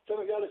 Some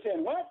of y'all are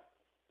saying, what?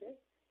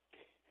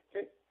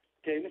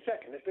 Okay, in a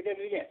second. Let's look at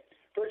it again.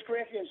 1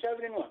 Corinthians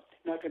 7 and 1.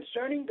 Now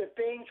concerning the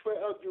things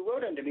whereof you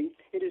wrote unto me,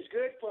 it is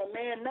good for a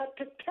man not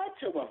to touch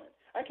a woman.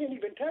 I can't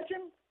even touch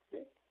him.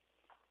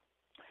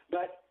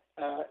 But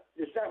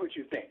it's not what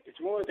you think. It's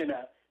more than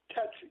a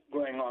touch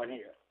going on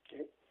here.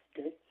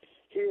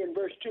 Here in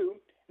verse 2,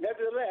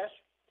 nevertheless,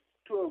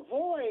 to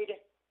avoid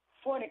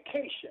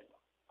fornication,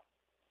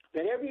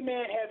 Let every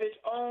man have his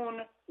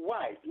own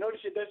wife.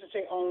 Notice it doesn't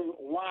say own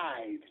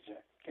wives.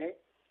 Okay?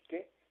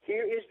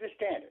 Here is the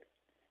standard.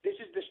 This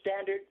is the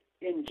standard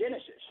in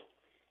Genesis.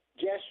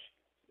 Just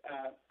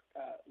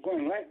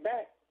going right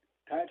back,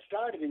 how it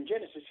started in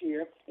Genesis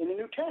here in the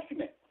New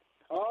Testament.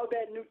 All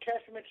that New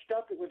Testament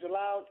stuff that was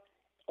allowed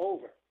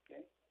over.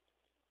 Okay?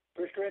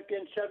 1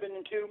 Corinthians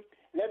 7:2.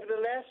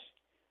 Nevertheless,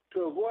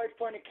 to avoid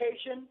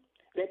fornication,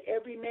 let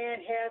every man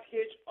have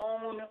his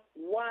own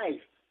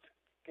wife.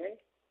 Okay?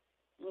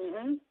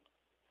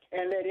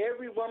 And let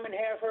every woman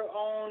have her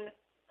own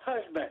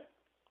husband.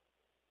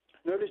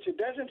 Notice it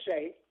doesn't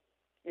say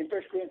in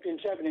 1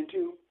 Corinthians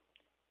 7:2,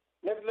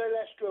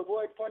 nevertheless, to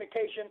avoid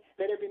fornication,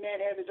 let every man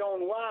have his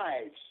own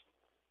wives,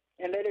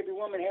 and let every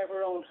woman have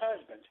her own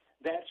husbands.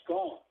 That's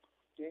gone.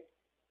 Okay?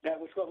 That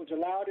was what was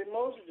allowed in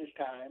Moses'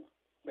 time,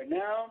 but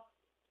now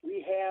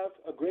we have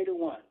a greater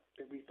one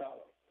that we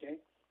follow. Okay?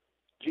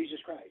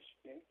 Jesus Christ.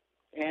 Okay?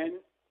 And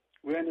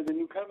we're under the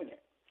new covenant.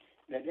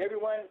 Let every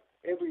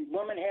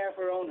woman have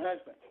her own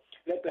husband.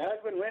 Let the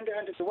husband render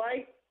unto the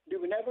wife due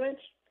benevolence,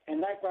 and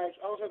likewise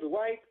also the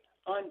wife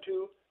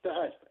unto the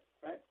husband.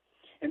 Right?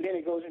 And then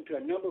it goes into a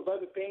number of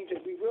other things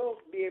that we will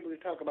be able to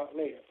talk about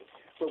later.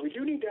 But we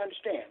do need to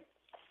understand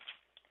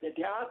that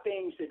there are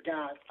things that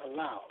God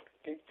allowed.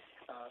 Okay?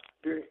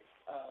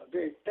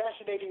 Very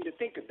fascinating to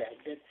think of that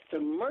the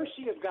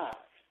mercy of God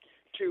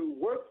to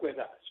work with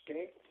us,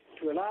 okay,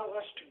 to allow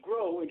us to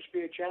grow in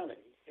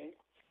spirituality. Okay?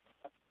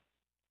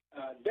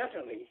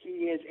 Definitely,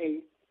 He is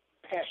a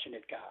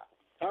passionate God.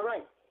 All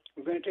right,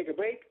 we're going to take a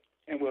break,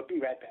 and we'll be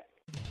right back.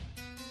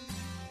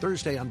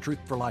 Thursday on Truth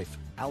for Life,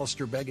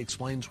 Alistair Begg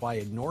explains why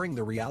ignoring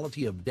the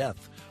reality of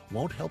death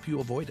won't help you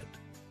avoid it.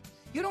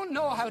 You don't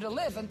know how to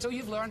live until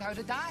you've learned how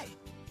to die.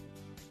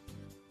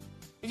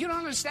 If you don't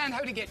understand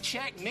how to get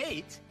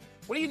checkmate,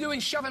 what are you doing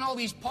shoving all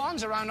these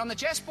pawns around on the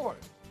chessboard?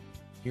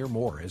 Hear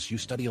more as you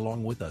study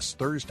along with us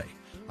Thursday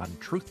on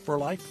Truth for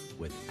Life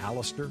with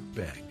Alistair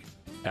Begg.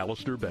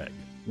 Alistair Begg,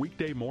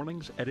 weekday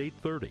mornings at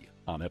 8:30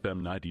 on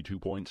FM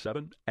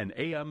 92.7 and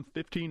AM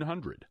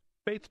 1500.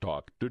 Faith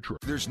Talk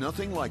Detroit. There's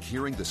nothing like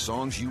hearing the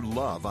songs you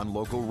love on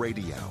local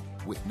radio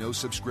with no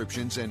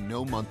subscriptions and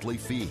no monthly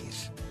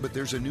fees. But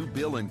there's a new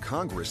bill in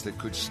Congress that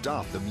could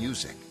stop the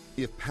music.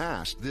 If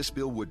passed, this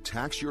bill would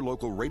tax your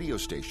local radio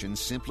station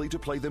simply to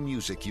play the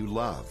music you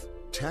love.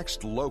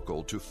 Text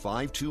LOCAL to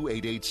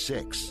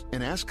 52886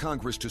 and ask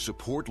Congress to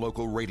support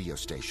local radio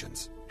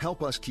stations.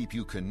 Help us keep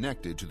you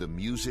connected to the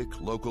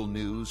music, local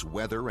news,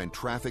 weather, and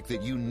traffic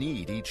that you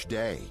need each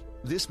day.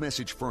 This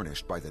message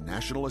furnished by the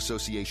National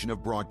Association of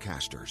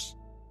Broadcasters.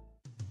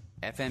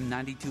 FM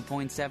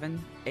 92.7,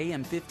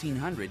 AM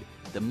 1500,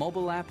 the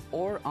mobile app,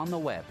 or on the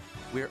web.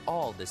 We're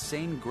all the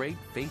same great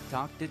Faith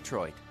Talk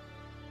Detroit.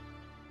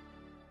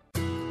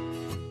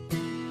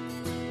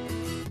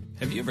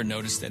 Have you ever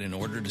noticed that in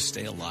order to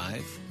stay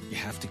alive, you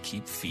have to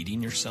keep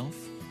feeding yourself?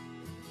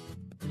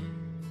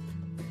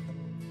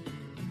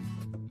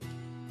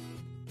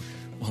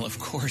 Well, of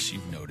course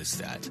you've noticed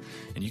that,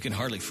 and you can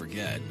hardly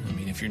forget. I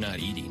mean, if you're not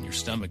eating, your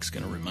stomach's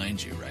going to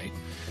remind you, right?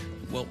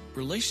 Well,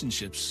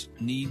 relationships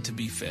need to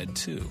be fed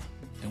too,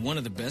 and one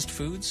of the best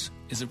foods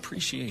is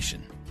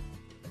appreciation.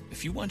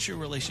 If you want your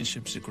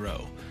relationships to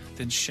grow,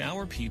 then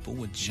shower people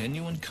with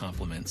genuine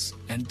compliments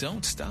and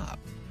don't stop.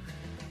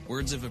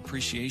 Words of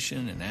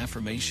appreciation and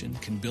affirmation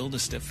can build a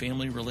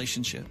step-family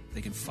relationship. They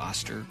can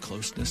foster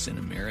closeness in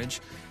a marriage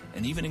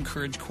and even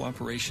encourage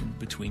cooperation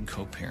between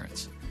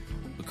co-parents.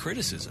 But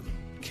criticism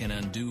can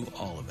undo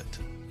all of it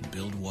and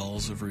build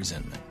walls of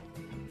resentment.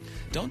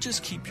 Don't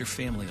just keep your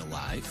family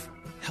alive.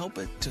 Help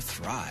it to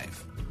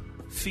thrive.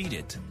 Feed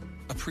it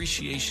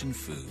appreciation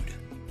food.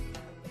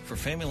 For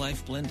Family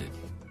Life Blended,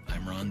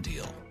 I'm Ron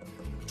Deal.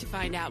 To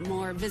find out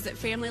more, visit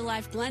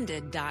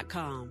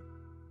FamilyLifeBlended.com.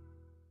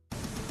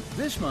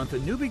 This month, A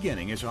New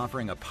Beginning is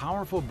offering a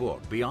powerful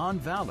book,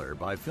 Beyond Valor,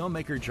 by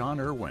filmmaker John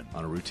Irwin.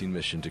 On a routine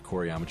mission to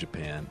Koriyama,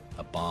 Japan,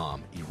 a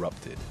bomb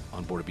erupted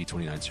on board a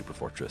B-29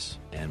 Superfortress.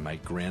 And my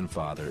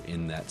grandfather,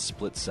 in that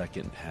split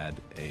second,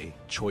 had a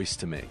choice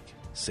to make.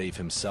 Save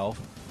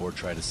himself or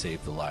try to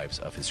save the lives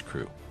of his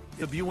crew.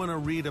 If you want to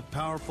read a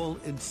powerful,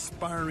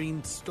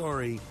 inspiring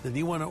story, then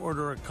you want to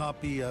order a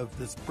copy of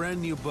this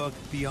brand new book,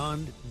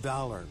 Beyond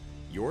Valor.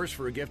 Yours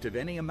for a gift of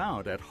any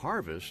amount at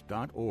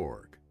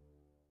harvest.org.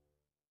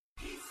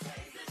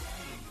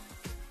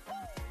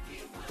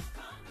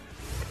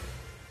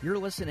 You're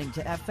listening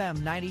to FM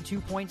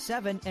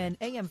 92.7 and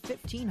AM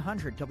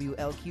 1500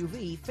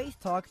 WLQV Faith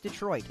Talk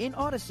Detroit in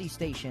Odyssey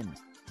Station.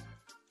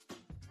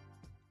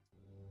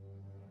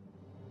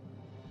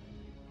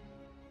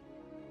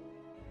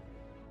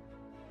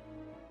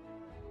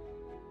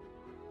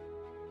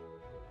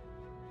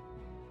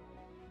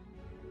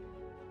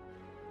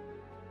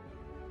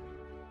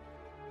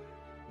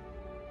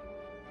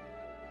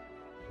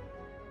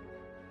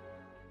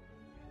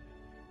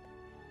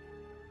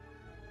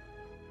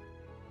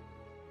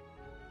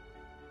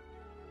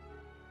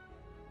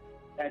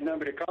 That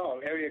number to call,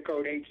 area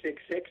code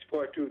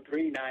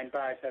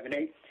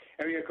 866-423-9578.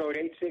 Area code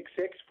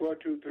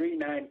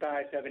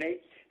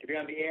 866-423-9578 to be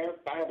on the air,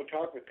 Bible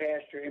Talk with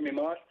Pastor Emery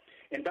Moss,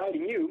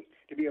 inviting you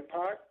to be a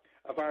part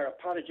of our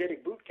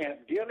apologetic boot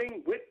camp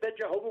dealing with the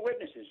Jehovah's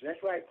Witnesses.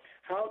 That's right,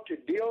 how to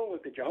deal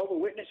with the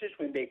Jehovah's Witnesses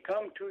when they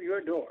come to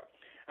your door.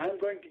 I'm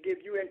going to give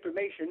you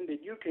information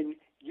that you can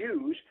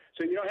use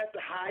so you don't have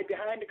to hide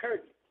behind the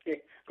curtain.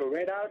 Okay? Go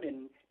right out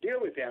and deal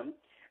with them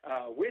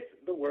with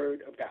the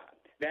Word of God.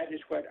 That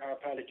is what our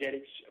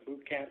apologetics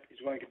boot camp is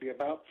going to be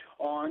about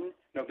on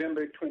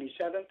November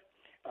 27th,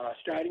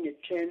 starting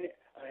at 10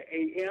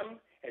 a.m.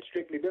 at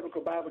Strictly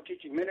Biblical Bible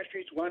Teaching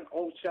Ministries,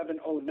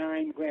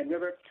 10709 Grand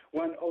River,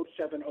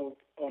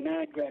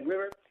 10709 Grand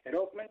River at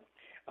Oakland.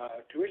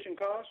 Tuition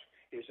cost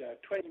is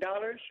 $20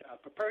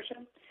 per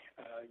person.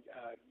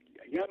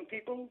 Young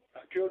people,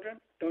 children,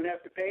 don't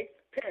have to pay.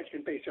 Parents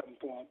can pay something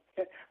for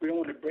them. We don't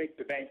want to break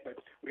the bank, but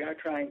we are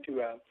trying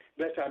to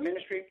bless our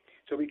ministry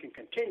so we can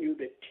continue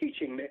the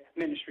teaching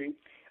ministry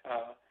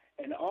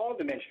and all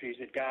the ministries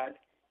that God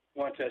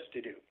wants us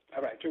to do.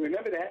 All right, so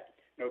remember that,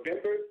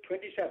 November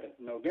 27th.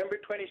 November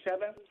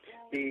 27th,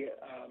 the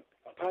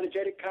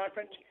Apologetic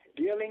Conference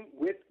dealing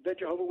with the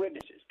Jehovah's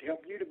Witnesses to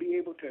help you to be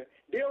able to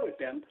deal with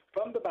them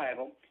from the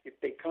Bible if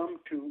they come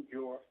to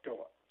your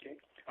door. Okay?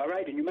 All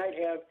right, and you might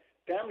have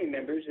family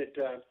members that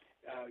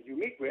you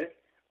meet with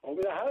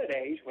over the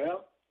holidays.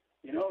 Well,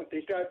 you know, if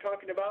they start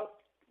talking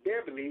about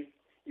their belief,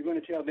 you're going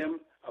to tell them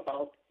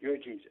about your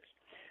Jesus.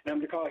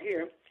 Number to call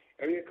here,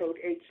 area code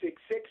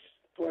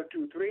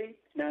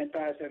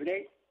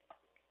 866-423-9578.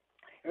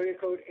 Area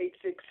code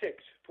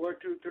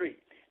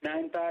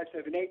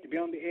 866-423-9578 to be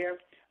on the air.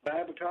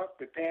 Bible Talk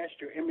with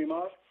Pastor Emery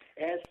Moss,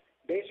 as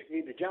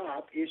basically the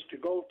job is to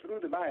go through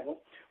the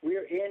Bible.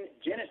 We're in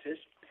Genesis,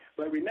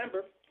 but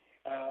remember,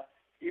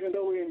 even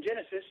though we're in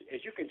Genesis,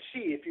 as you can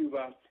see if you've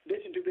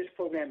listened to this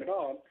program at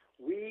all,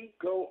 we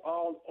go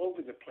all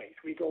over the place.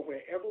 We go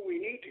wherever we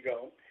need to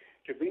go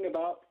to bring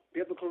about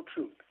biblical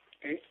truth.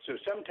 Okay? So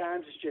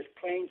sometimes it's just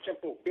plain,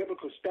 simple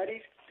biblical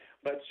studies,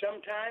 but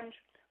sometimes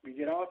we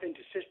get off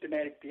into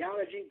systematic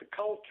theology, the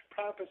cult,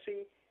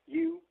 prophecy,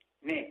 you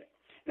name it.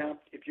 Now,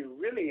 if you're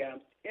really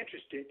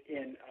interested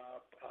in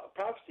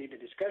prophecy, the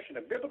discussion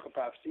of biblical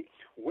prophecy,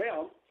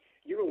 well,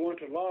 you will want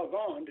to log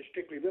on to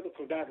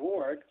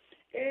strictlybiblical.org,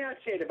 and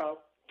I'd say at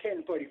about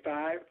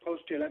 10:45,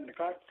 close to 11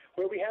 o'clock,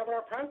 where we have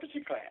our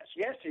prophecy class.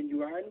 Yes, and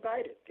you are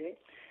invited, okay?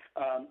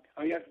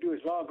 All you have to do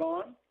is log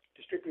on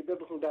to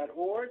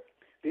strictlybiblical.org.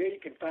 There you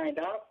can find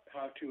out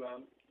how to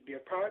be a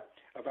part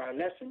of our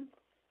lesson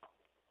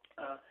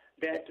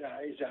that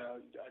is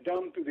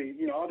done through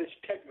the, all this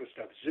technical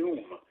stuff,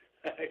 Zoom,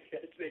 I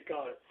guess they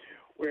call it,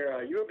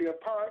 where you'll be a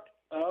part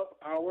of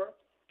our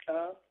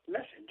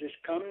lesson.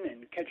 Just come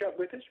and catch up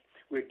with us.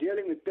 We're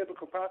dealing with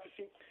biblical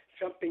prophecy,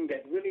 something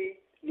that really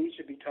needs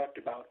to be talked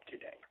about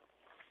today.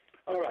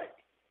 All right.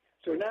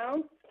 So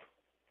now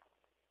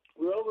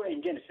we're over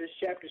in Genesis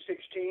chapter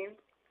 16,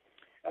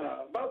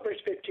 about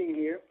verse 15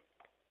 here.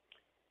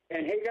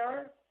 And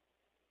Hagar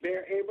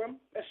bare Abram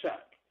a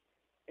son.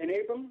 And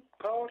Abram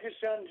called his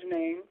son's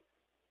name,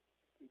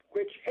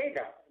 which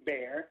Hagar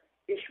bare,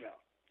 Ishmael.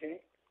 Okay?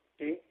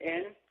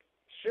 And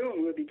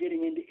soon we'll be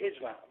getting into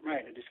Islam.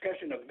 Right, a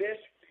discussion of this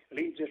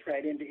leads us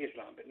right into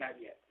Islam, but not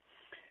yet.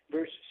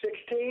 Verse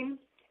 16,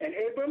 and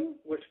Abram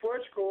was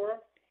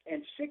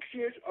 86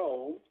 years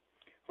old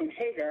when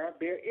Hagar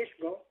bare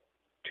Ishmael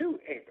to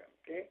Abram.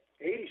 Okay,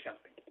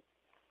 80-something.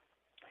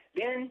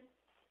 Then,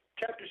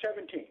 chapter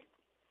 17,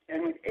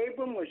 and when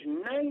Abram was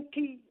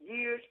 90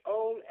 years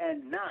old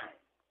and 9,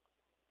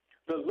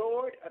 the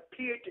Lord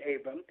appeared to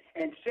Abram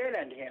and said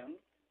unto him,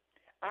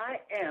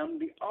 I am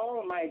the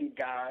Almighty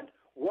God.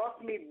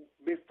 Walk me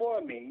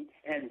before me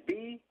and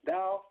be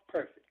thou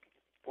perfect.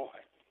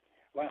 Boy,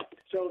 wow.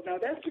 So now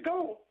that's the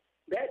goal.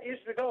 That is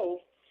the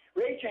goal.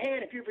 Raise your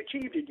hand if you've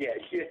achieved it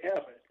yet. You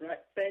haven't, right?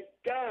 Thank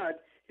God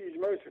he's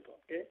merciful,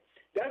 okay?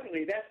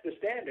 Definitely that's the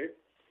standard,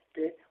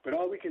 okay? But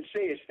all we can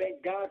say is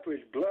thank God for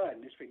his blood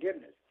and his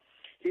forgiveness.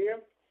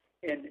 Here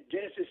in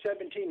Genesis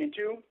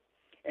 17:2,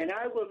 and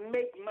I will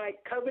make my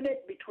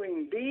covenant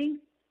between thee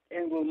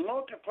and will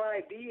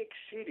multiply thee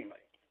exceedingly.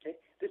 Okay?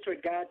 This is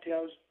what God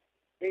tells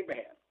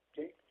Abraham.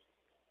 Okay?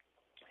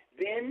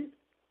 Then,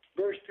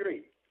 verse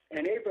 3,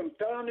 and Abram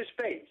fell on his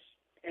face,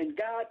 and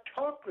God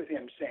talked with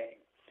him, saying,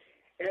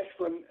 as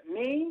for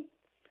me,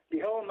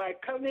 behold, my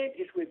covenant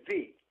is with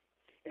thee,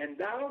 and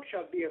thou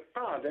shalt be a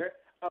father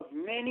of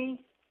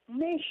many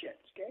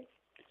nations. Okay?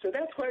 So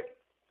that's what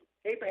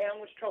Abraham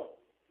was told.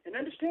 And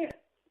understand,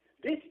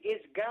 this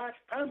is God's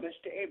promise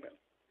to Abram.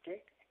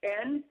 Okay?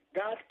 And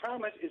God's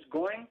promise is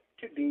going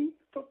to be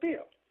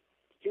fulfilled.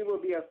 He will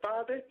be a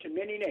father to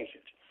many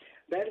nations.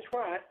 That is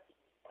why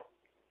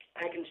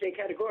I can say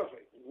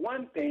categorically,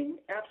 one thing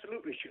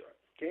absolutely sure.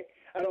 Okay?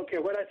 I don't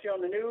care what I see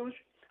on the news.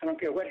 I don't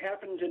care what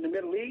happens in the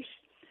Middle East.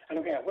 I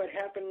don't care what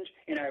happens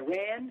in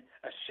Iran,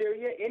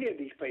 Assyria, any of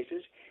these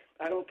places.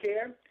 I don't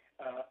care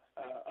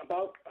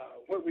about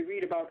what we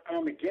read about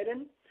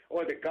Armageddon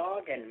or the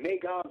Gog and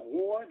Magog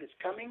war that's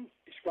coming,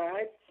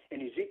 described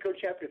in Ezekiel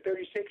chapter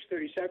 36,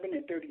 37,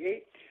 and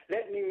 38,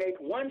 let me make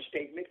one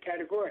statement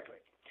categorically,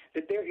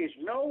 that there is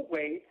no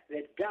way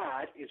that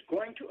God is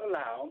going to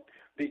allow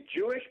the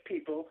Jewish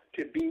people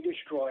to be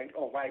destroyed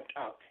or wiped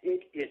out.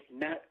 It is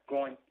not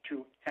going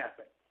to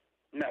happen.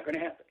 Not going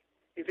to happen.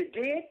 If it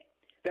did,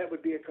 that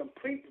would be a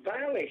complete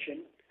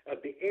violation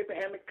of the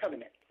Abrahamic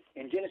covenant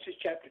in Genesis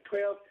chapter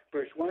 12,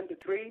 verse 1 to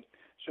 3.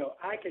 So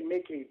I can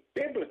make a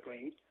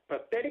biblically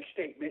prophetic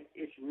statement,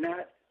 it's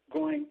not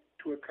going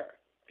to occur.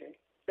 Okay?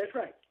 That's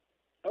right.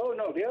 Oh,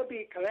 no, there'll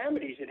be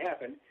calamities that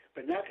happen,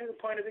 but not to the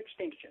point of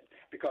extinction.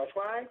 Because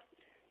why?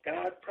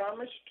 God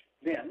promised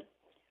them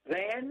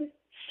land,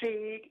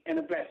 seed, and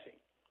a blessing,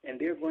 and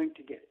they're going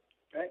to get it.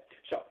 Right?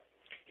 So,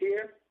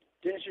 here,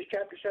 Genesis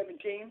chapter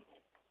 17,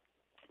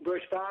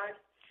 verse 5,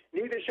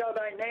 neither shall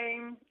thy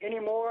name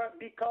anymore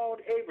be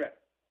called Abram,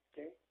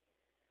 okay?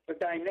 But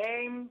thy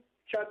name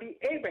shall be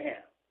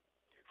Abraham,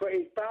 for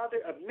a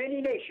father of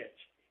many nations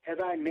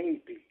have I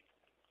made thee.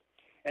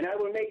 And I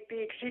will make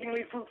thee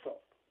exceedingly fruitful,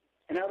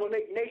 and I will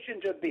make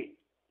nations of thee,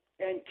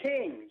 and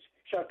kings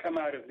shall come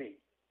out of thee.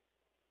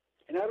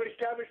 And I will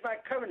establish my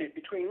covenant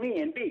between me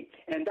and thee,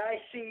 and thy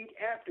seed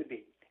after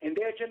thee, and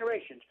their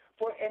generations,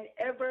 for an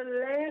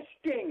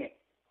everlasting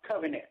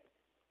covenant,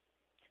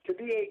 to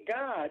be a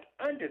God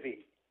unto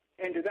thee,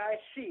 and to thy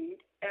seed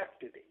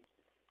after thee.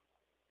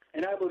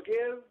 And I will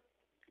give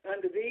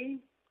unto thee,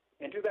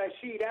 and to thy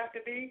seed after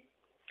thee,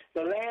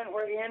 the land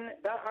wherein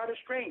thou art a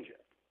stranger,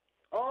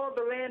 all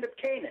the land of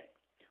Canaan,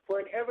 for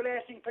an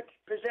everlasting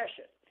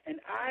possession, and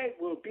I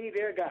will be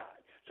their God.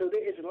 So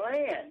there is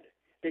land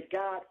that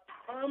God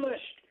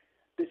promised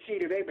the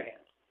seed of Abraham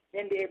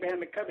in the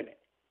Abrahamic covenant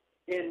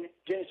in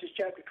Genesis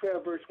chapter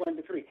 12, verse 1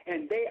 to 3.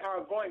 And they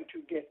are going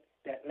to get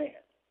that land.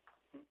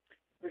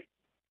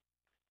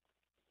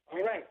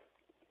 All right.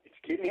 It's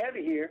getting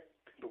heavy here,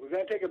 but we're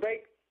going to take a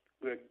break.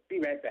 We'll be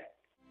right back.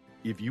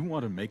 If you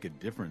want to make a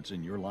difference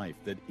in your life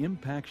that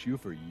impacts you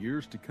for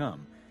years to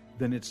come,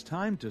 then it's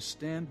time to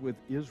stand with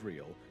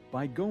Israel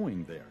by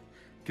going there.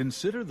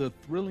 Consider the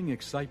thrilling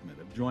excitement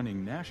of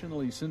joining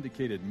nationally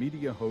syndicated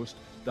media host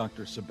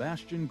Dr.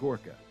 Sebastian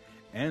Gorka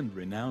and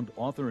renowned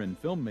author and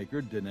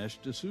filmmaker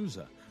Dinesh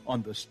D'Souza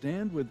on the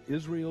Stand with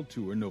Israel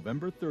tour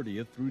November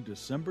 30th through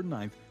December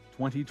 9th,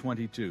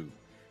 2022.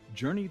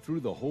 Journey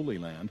through the Holy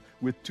Land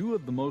with two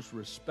of the most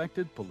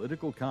respected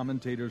political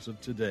commentators of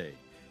today.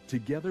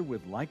 Together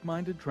with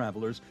like-minded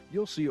travelers,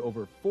 you'll see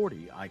over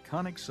 40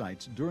 iconic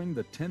sites during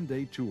the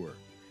 10-day tour.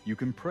 You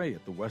can pray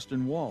at the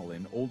Western Wall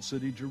in Old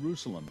City,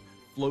 Jerusalem,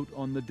 float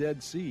on the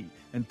Dead Sea,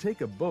 and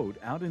take a boat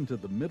out into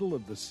the middle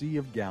of the Sea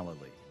of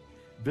Galilee.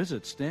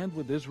 Visit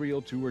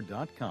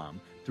StandWithIsraelTour.com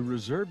to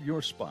reserve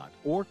your spot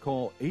or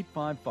call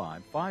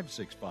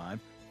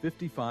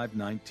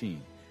 855-565-5519.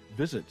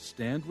 Visit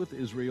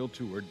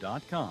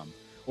StandWithIsraelTour.com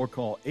or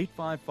call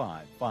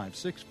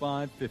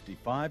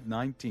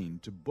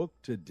 855-565-5519 to book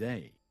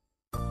today.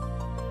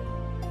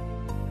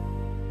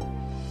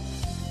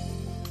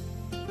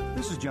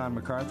 This is John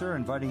MacArthur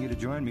inviting you to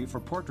join me for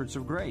Portraits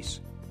of Grace.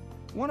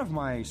 One of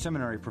my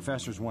seminary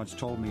professors once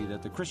told me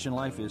that the Christian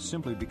life is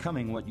simply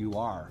becoming what you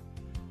are.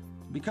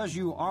 Because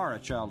you are a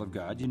child of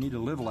God, you need to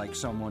live like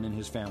someone in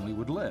His family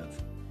would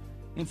live.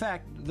 In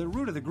fact, the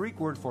root of the Greek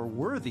word for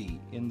worthy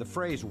in the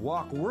phrase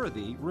walk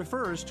worthy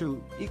refers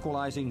to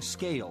equalizing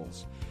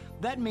scales.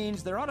 That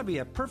means there ought to be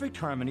a perfect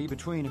harmony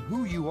between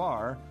who you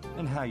are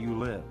and how you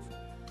live.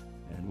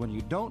 And when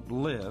you don't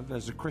live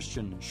as a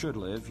Christian should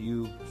live,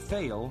 you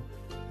fail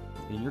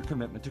in your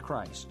commitment to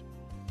Christ.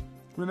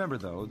 Remember,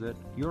 though, that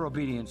your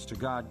obedience to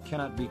God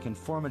cannot be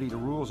conformity to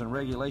rules and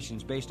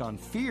regulations based on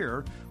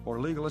fear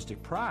or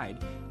legalistic pride.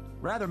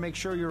 Rather, make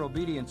sure your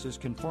obedience is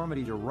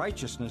conformity to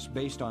righteousness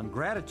based on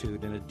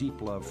gratitude and a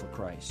deep love for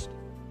Christ.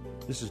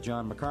 This is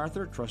John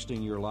MacArthur,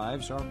 trusting your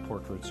lives are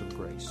portraits of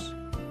grace.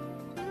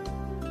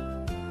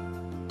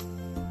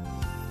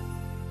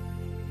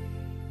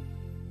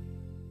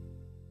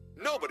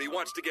 Nobody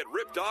wants to get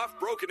ripped off,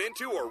 broken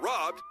into, or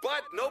robbed,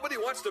 but nobody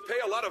wants to pay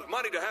a lot of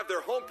money to have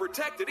their home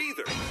protected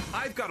either.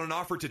 I've got an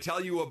offer to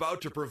tell you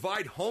about to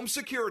provide home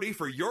security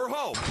for your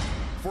home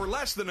for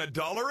less than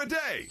 $1 a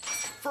day.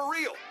 For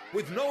real,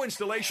 with no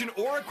installation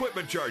or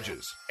equipment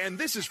charges. And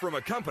this is from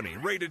a company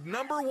rated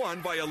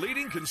 #1 by a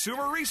leading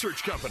consumer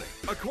research company.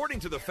 According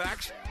to the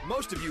facts,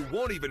 most of you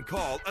won't even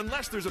call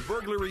unless there's a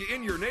burglary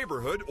in your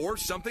neighborhood or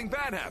something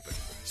bad happened.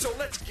 So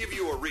let's give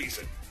you a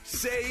reason.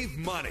 Save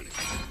money.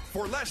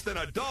 For less than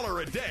 $1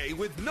 a day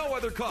with no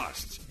other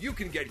costs, you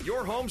can get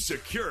your home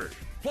secured.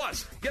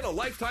 Plus, get a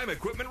lifetime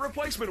equipment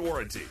replacement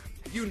warranty.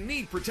 You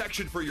need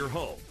protection for your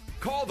home.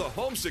 Call the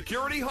Home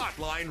Security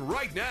Hotline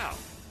right now.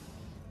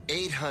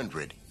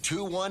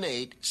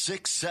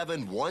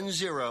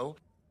 800-218-6710.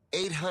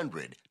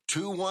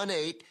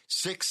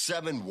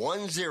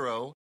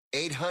 800-218-6710.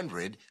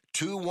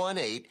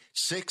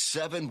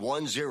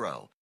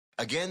 800-218-6710.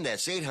 Again,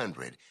 that's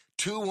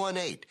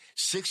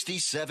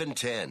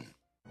 800-218-6710.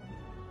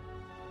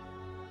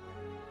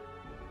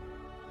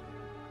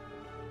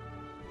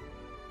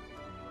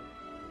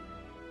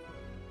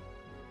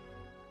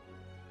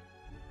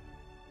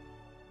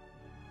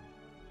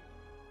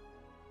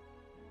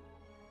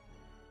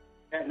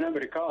 That number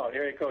to call,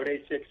 area code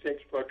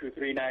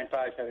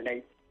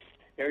 866-423-9578.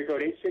 Area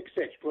code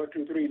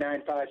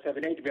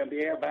 866-423-9578 to be on the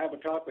air Bible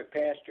Talk with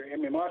Pastor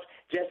Emery Moss,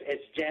 just as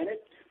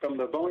Janet from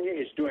Livonia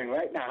is doing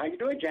right now. How you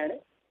doing,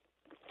 Janet?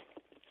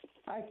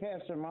 Hi,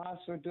 Pastor Moss.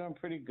 We're doing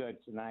pretty good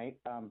tonight.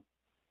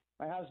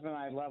 My husband and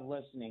I love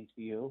listening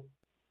to you,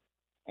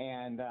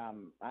 and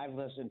I've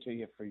listened to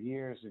you for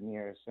years and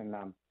years, and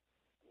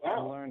I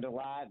learned a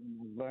lot,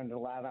 and learned a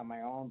lot on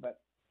my own, but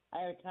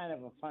I had kind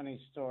of a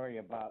funny story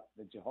about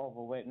the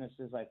Jehovah's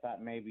Witnesses I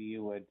thought maybe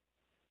you would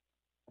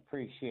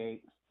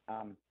appreciate.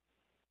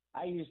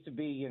 I used to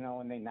be,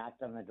 when they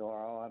knocked on the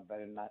door, I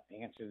better not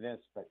answer this,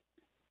 but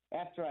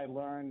after I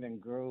learned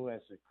and grew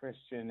as a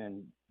Christian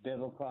and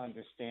biblical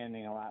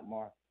understanding a lot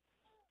more,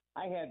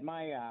 I had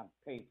my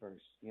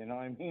papers,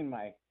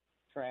 my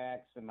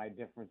tracts and my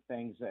different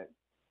things that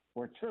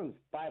were truth,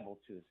 Bible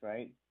truth,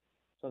 right?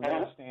 So they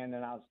were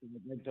standing outside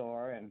the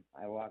door, and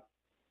I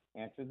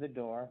answered the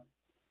door,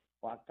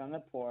 walked on the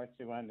porch.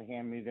 They wanted to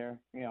hand me their,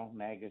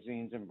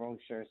 magazines and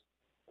brochures.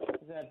 I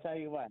said, I'll tell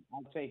you what,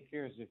 I'll take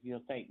yours if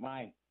you'll take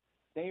mine.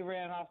 They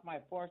ran off my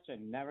porch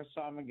and never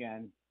saw them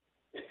again.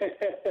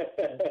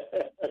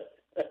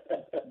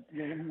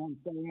 You know what I'm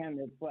saying?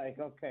 It's like,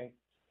 okay,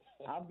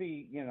 I'll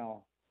be,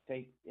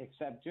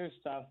 accept your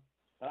stuff,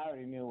 but I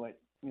already knew what,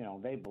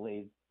 they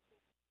believed.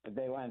 But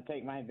they want to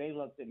take mine. They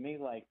looked at me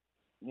like,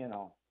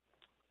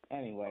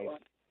 anyway,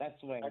 that's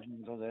the way I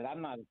handled it.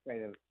 I'm not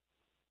afraid of.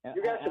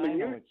 You got some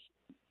unusual.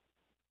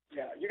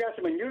 Yeah, you got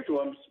some unusual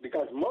ones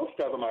because most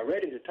of them are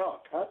ready to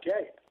talk. I'll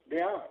tell you, they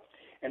are.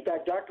 In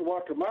fact, Dr.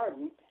 Walter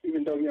Martin,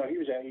 even though he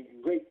was a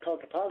great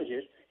cult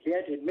apologist, he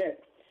had to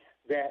admit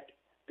that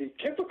the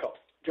typical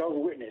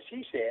Jehovah's Witness,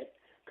 he said,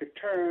 could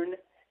turn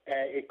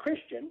a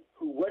Christian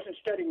who wasn't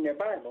studying their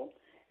Bible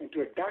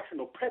into a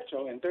doctrinal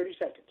pretzel in 30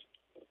 seconds.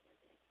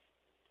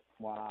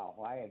 Wow,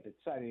 I had to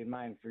study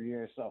mine for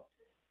years. So,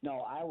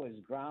 no, I was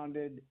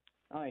grounded,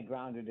 not only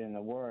grounded in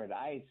the Word.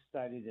 I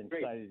studied and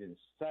studied and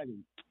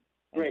studied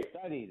and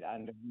studied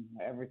under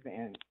everything.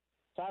 And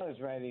so I was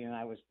ready and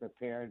I was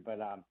prepared. But,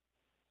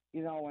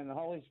 when the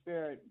Holy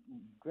Spirit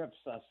grips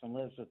us and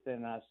lives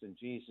within us and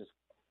Jesus,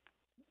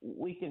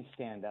 we can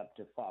stand up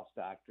to false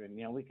doctrine.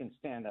 We can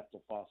stand up to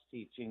false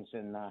teachings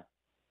and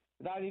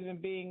without even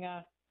being,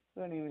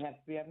 we don't even have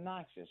to be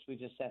obnoxious. We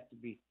just have to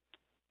be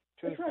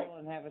truthful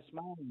and have a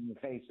smile on your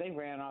face. They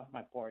ran off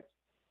my porch.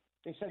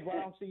 They said, well,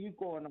 I don't see you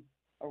going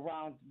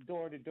around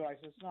door to door. I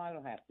said, no, I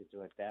don't have to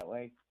do it that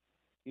way.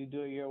 You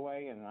do it your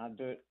way, and I'll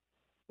do it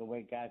the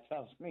way God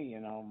tells me,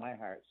 my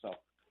heart. So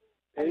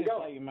I just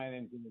thought you might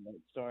enjoy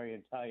that story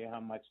and tell you how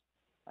much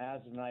my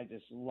husband and I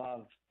just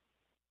love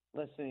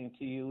listening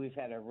to you. We've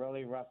had a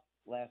really rough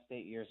last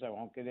 8 years I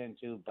won't get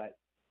into, but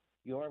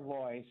your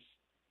voice,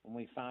 when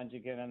we found you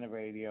again on the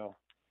radio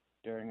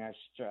during our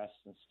stress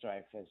and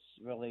strife, has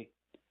really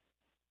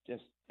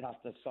just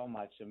helped us so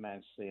much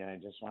immensely, and I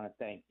just want to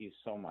thank you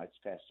so much,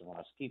 Pastor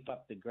Moss. Keep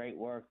up the great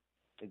work,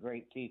 the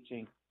great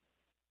teaching.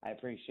 I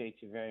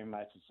appreciate you very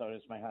much, and so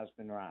does my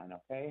husband, Ron,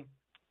 okay?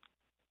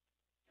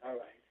 All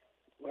right.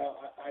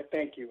 Well, I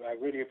thank you. I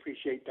really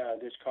appreciate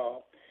this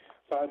call.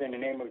 Father, in the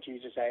name of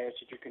Jesus, I ask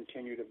that you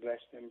continue to bless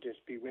them,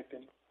 just be with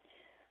them.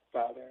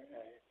 Father,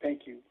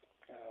 thank you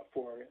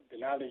for the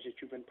knowledge that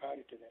you've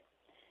imparted to them.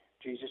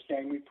 In Jesus'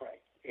 name we pray.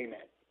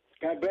 Amen.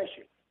 God bless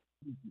you.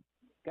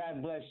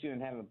 God bless you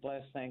and have a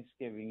blessed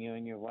Thanksgiving, you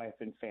and your wife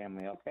and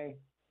family, okay?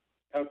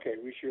 Okay,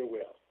 we sure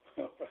will.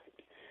 All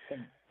right.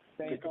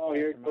 Thank you. Call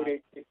here,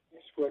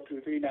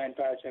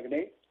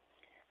 423-9578.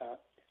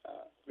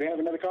 We have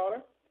another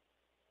caller?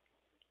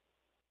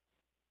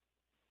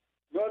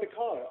 No other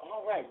caller.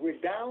 All right, we're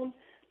down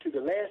to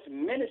the last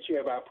minutes here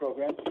of our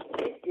program.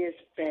 It is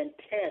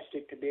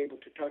fantastic to be able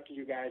to talk to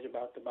you guys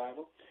about the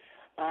Bible.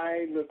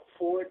 I look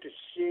forward to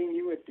seeing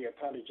you at the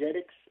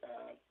Apologetics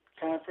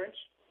Conference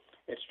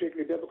at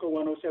Strictly Biblical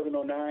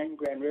 10709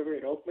 Grand River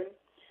at Oakland,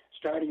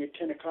 starting at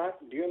 10 o'clock,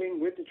 dealing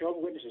with the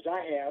Jehovah's Witnesses.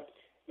 I have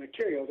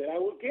material that I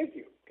will give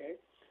you, okay?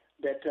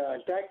 That,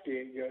 in fact,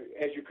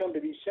 as you come to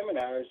these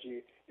seminars,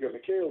 your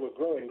material will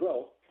grow and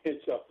grow. And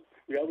so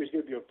we always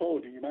give you a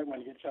folder. You might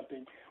want to get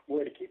something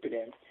more to keep it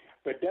in.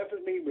 But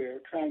definitely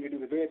we're trying to do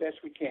the very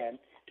best we can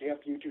to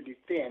help you to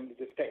defend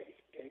the faith,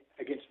 okay,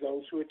 against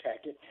those who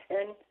attack it,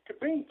 and to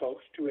bring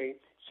folks to a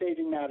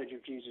saving knowledge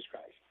of Jesus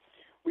Christ.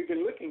 We've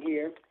been looking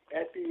here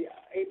at the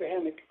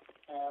Abrahamic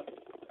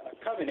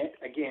covenant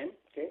again,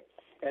 okay,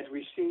 as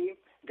we see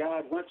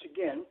God once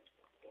again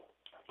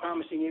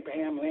promising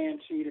Abraham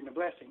land, seed, and a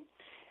blessing.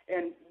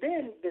 And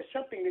then there's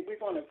something that we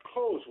want to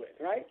close with,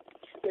 right?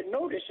 But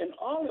notice in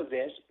all of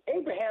this,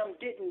 Abraham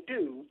didn't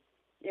do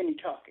any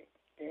talking,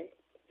 okay?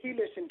 He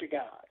listened to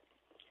God.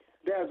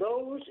 There are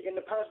those in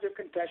the Positive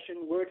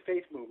Confession Word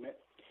Faith movement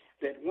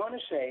that want to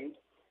say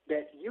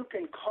that you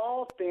can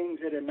call things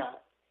that are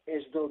not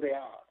as though they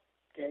are,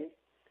 okay?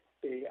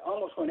 They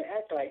almost want to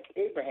act like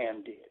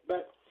Abraham did.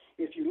 But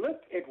if you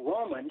look at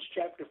Romans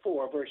chapter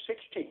 4, verse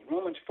 16,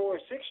 Romans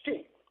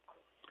 4:16,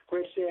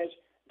 where it says,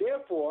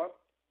 therefore,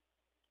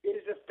 it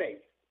is of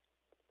faith,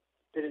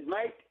 that it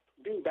might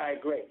be by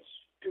grace,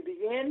 to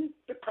the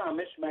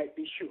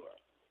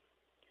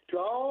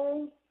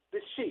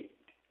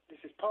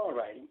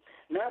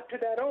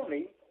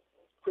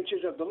which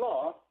is of the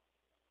law,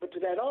 but to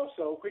that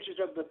also which is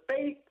of the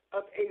faith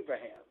of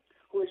Abraham,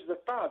 who is the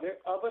father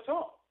of us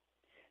all.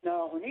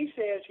 Now, when he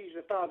says he's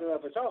the father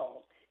of us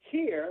all,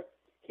 here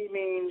he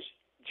means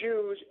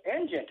Jews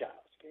and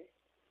Gentiles. Okay?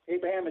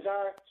 Abraham is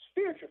our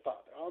spiritual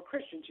father. All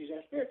Christians, he's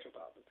our spiritual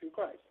father through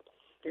Christ.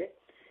 Okay?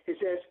 It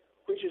says,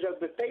 which is of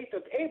the faith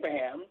of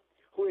Abraham,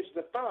 who is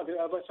the father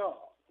of us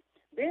all.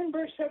 Then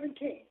verse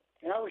 17,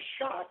 and I was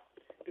shocked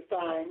to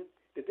find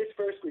that this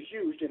verse was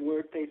used in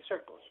word faith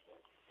circles.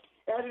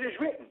 As it is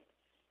written,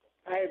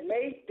 I have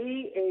made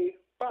thee a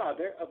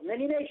father of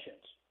many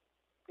nations.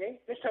 Okay?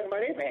 Let's talk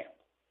about Abraham.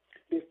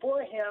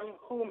 Before him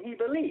whom he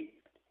believed.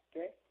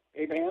 Okay?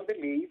 Abraham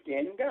believed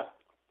in God.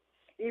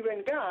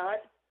 Even God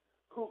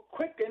who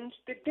quickens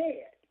the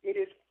dead. It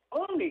is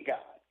only God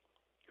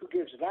who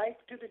gives life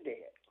to the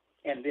dead.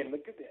 And then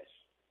look at this.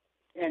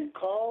 And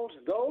calls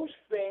those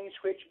things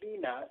which be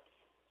not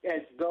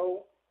as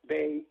though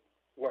they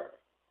were.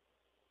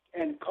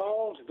 And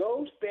calls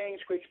those things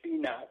which be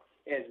not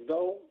as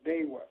though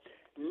they were.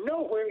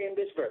 Nowhere in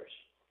this verse,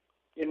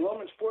 in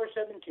Romans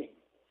 4:17,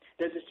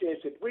 does it say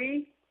that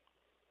we,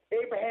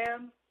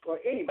 Abraham, or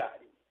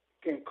anybody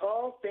can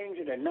call things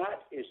that are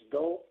not as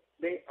though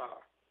they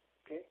are.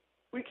 Okay?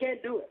 We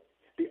can't do it.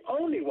 The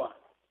only one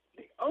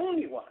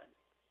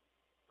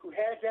who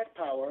has that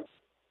power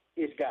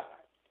is God.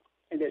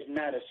 And there's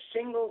not a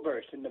single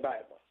verse in the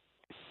Bible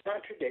that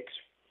contradicts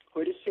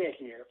what is said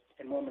here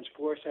in Romans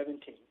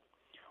 4:17.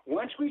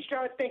 Once we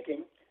start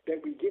thinking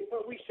that we get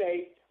what we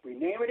say, we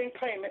name it and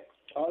claim it,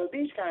 all of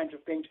these kinds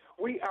of things,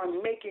 we are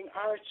making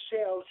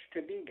ourselves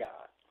to be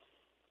God.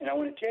 And I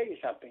want to tell you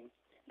something.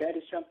 That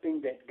is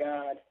something that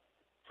God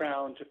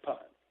frowns upon.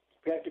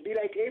 We have to be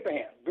like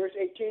Abraham, verse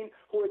 18,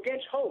 who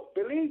against hope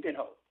believed in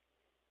hope,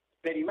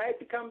 that he might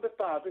become the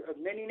father of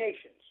many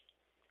nations,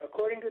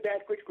 according to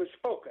that which was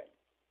spoken.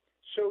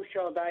 So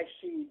shall thy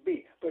seed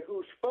be. But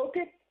who spoke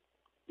it?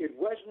 It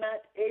was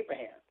not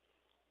Abraham.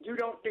 You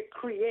don't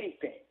decree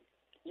anything.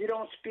 You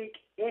don't speak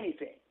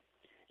anything.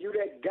 You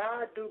let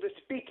God do the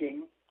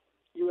speaking.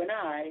 You and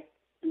I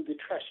do the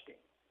trusting.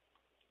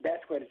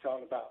 That's what it's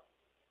all about.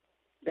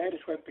 That is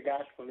what the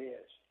gospel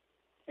is.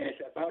 And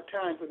it's about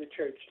time for the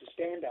church to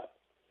stand up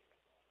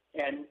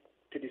and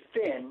to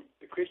defend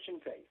the Christian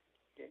faith.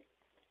 Okay?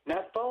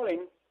 Not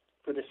falling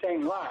for the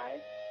same lie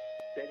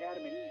that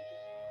Adam and Eve did.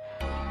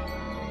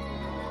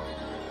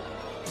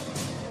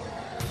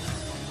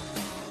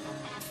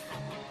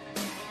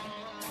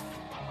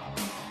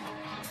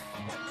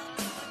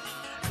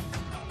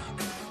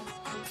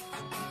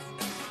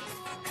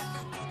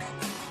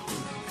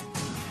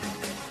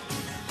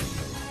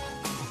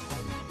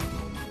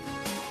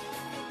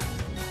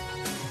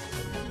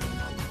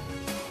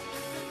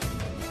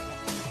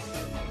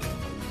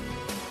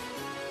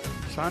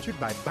 Sponsored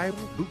by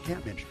Bible Boot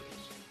Camp Ministries.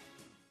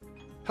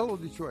 Hello,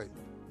 Detroit.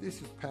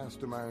 This is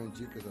Pastor Myron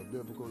Jenkins of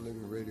Biblical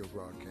Living Radio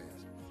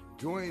Broadcast.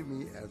 Join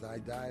me as I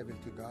dive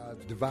into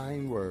God's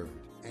divine word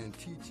and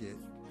teach it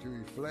to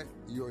reflect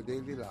your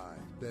daily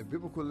lives. That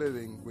Biblical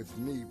Living with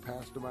me,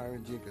 Pastor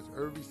Myron Jenkins,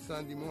 every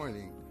Sunday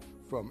morning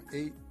from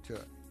 8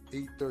 to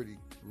 8:30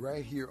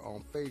 right here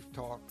on Faith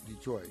Talk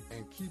Detroit.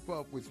 And keep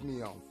up with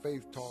me on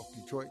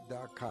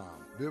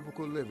faithtalkdetroit.com.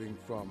 Biblical Living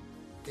from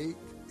 8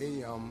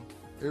 a.m.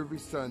 every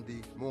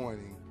Sunday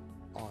morning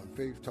on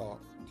Faith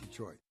Talk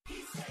Detroit.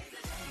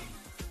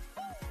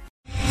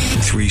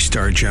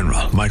 3-star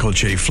General Michael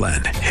J.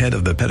 Flynn, head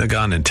of the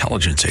Pentagon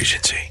Intelligence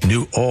Agency,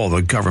 knew all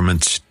the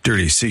government's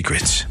dirty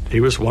secrets. He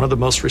was one of the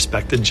most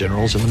respected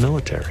generals in the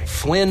military.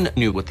 Flynn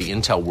knew what the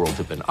intel world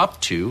had been up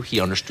to.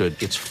 He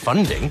understood its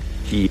funding.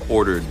 He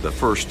ordered the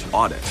first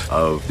audit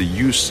of the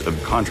use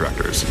of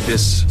contractors.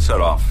 This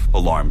set off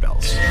alarm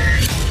bells.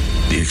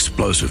 The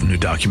explosive new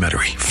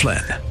documentary,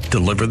 Flynn,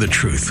 Deliver the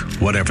Truth,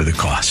 Whatever the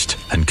Cost,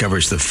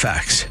 uncovers the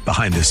facts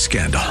behind this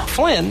scandal.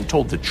 Flynn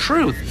told the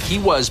truth. He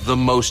was the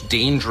most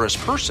dangerous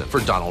person for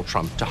Donald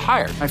Trump to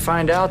hire. I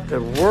find out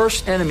the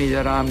worst enemy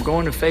that I'm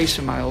going to face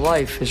in my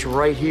life is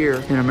right here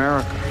in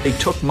America. They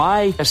took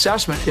my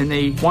assessment and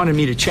they wanted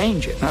me to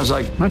change it. And I was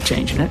like, I'm not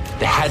changing it.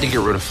 They had to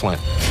get rid of Flynn.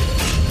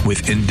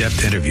 With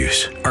in-depth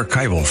interviews,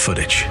 archival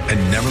footage,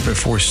 and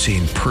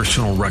never-before-seen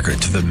personal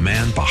records of the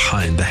man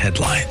behind the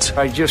headlines.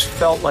 I just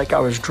felt like I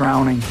was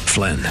drowning.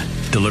 Flynn,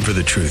 Deliver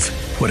the Truth,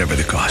 Whatever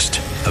the Cost.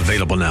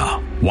 Available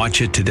now.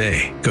 Watch it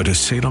today. Go to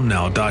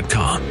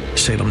salemnow.com.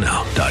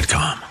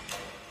 salemnow.com.